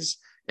eyes.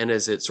 And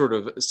as it sort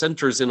of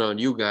centers in on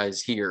you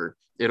guys here,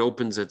 it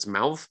opens its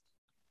mouth.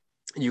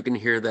 You can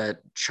hear that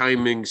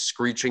chiming,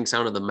 screeching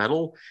sound of the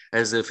metal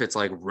as if it's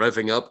like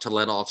revving up to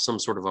let off some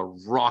sort of a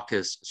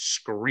raucous,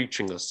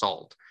 screeching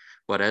assault.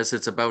 But as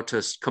it's about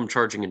to come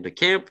charging into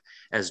camp,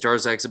 as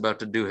Darzak's about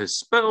to do his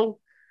spell,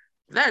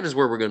 that is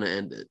where we're going to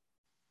end it.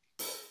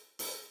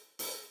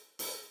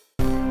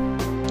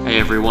 Hey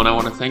everyone, I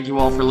want to thank you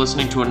all for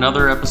listening to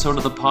another episode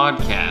of the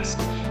podcast.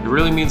 It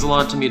really means a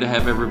lot to me to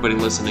have everybody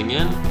listening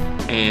in,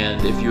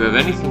 And if you have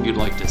anything you'd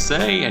like to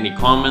say, any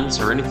comments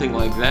or anything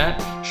like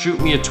that,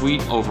 shoot me a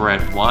tweet over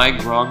at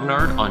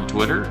ygrognard on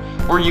Twitter,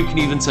 or you can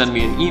even send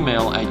me an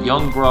email at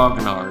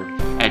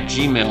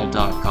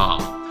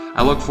younggrognard@gmail.com.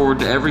 I look forward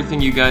to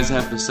everything you guys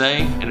have to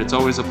say, and it's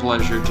always a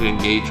pleasure to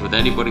engage with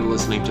anybody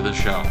listening to the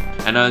show.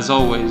 And as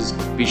always,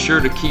 be sure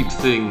to keep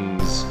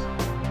things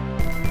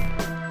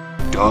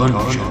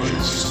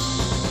dungeonous.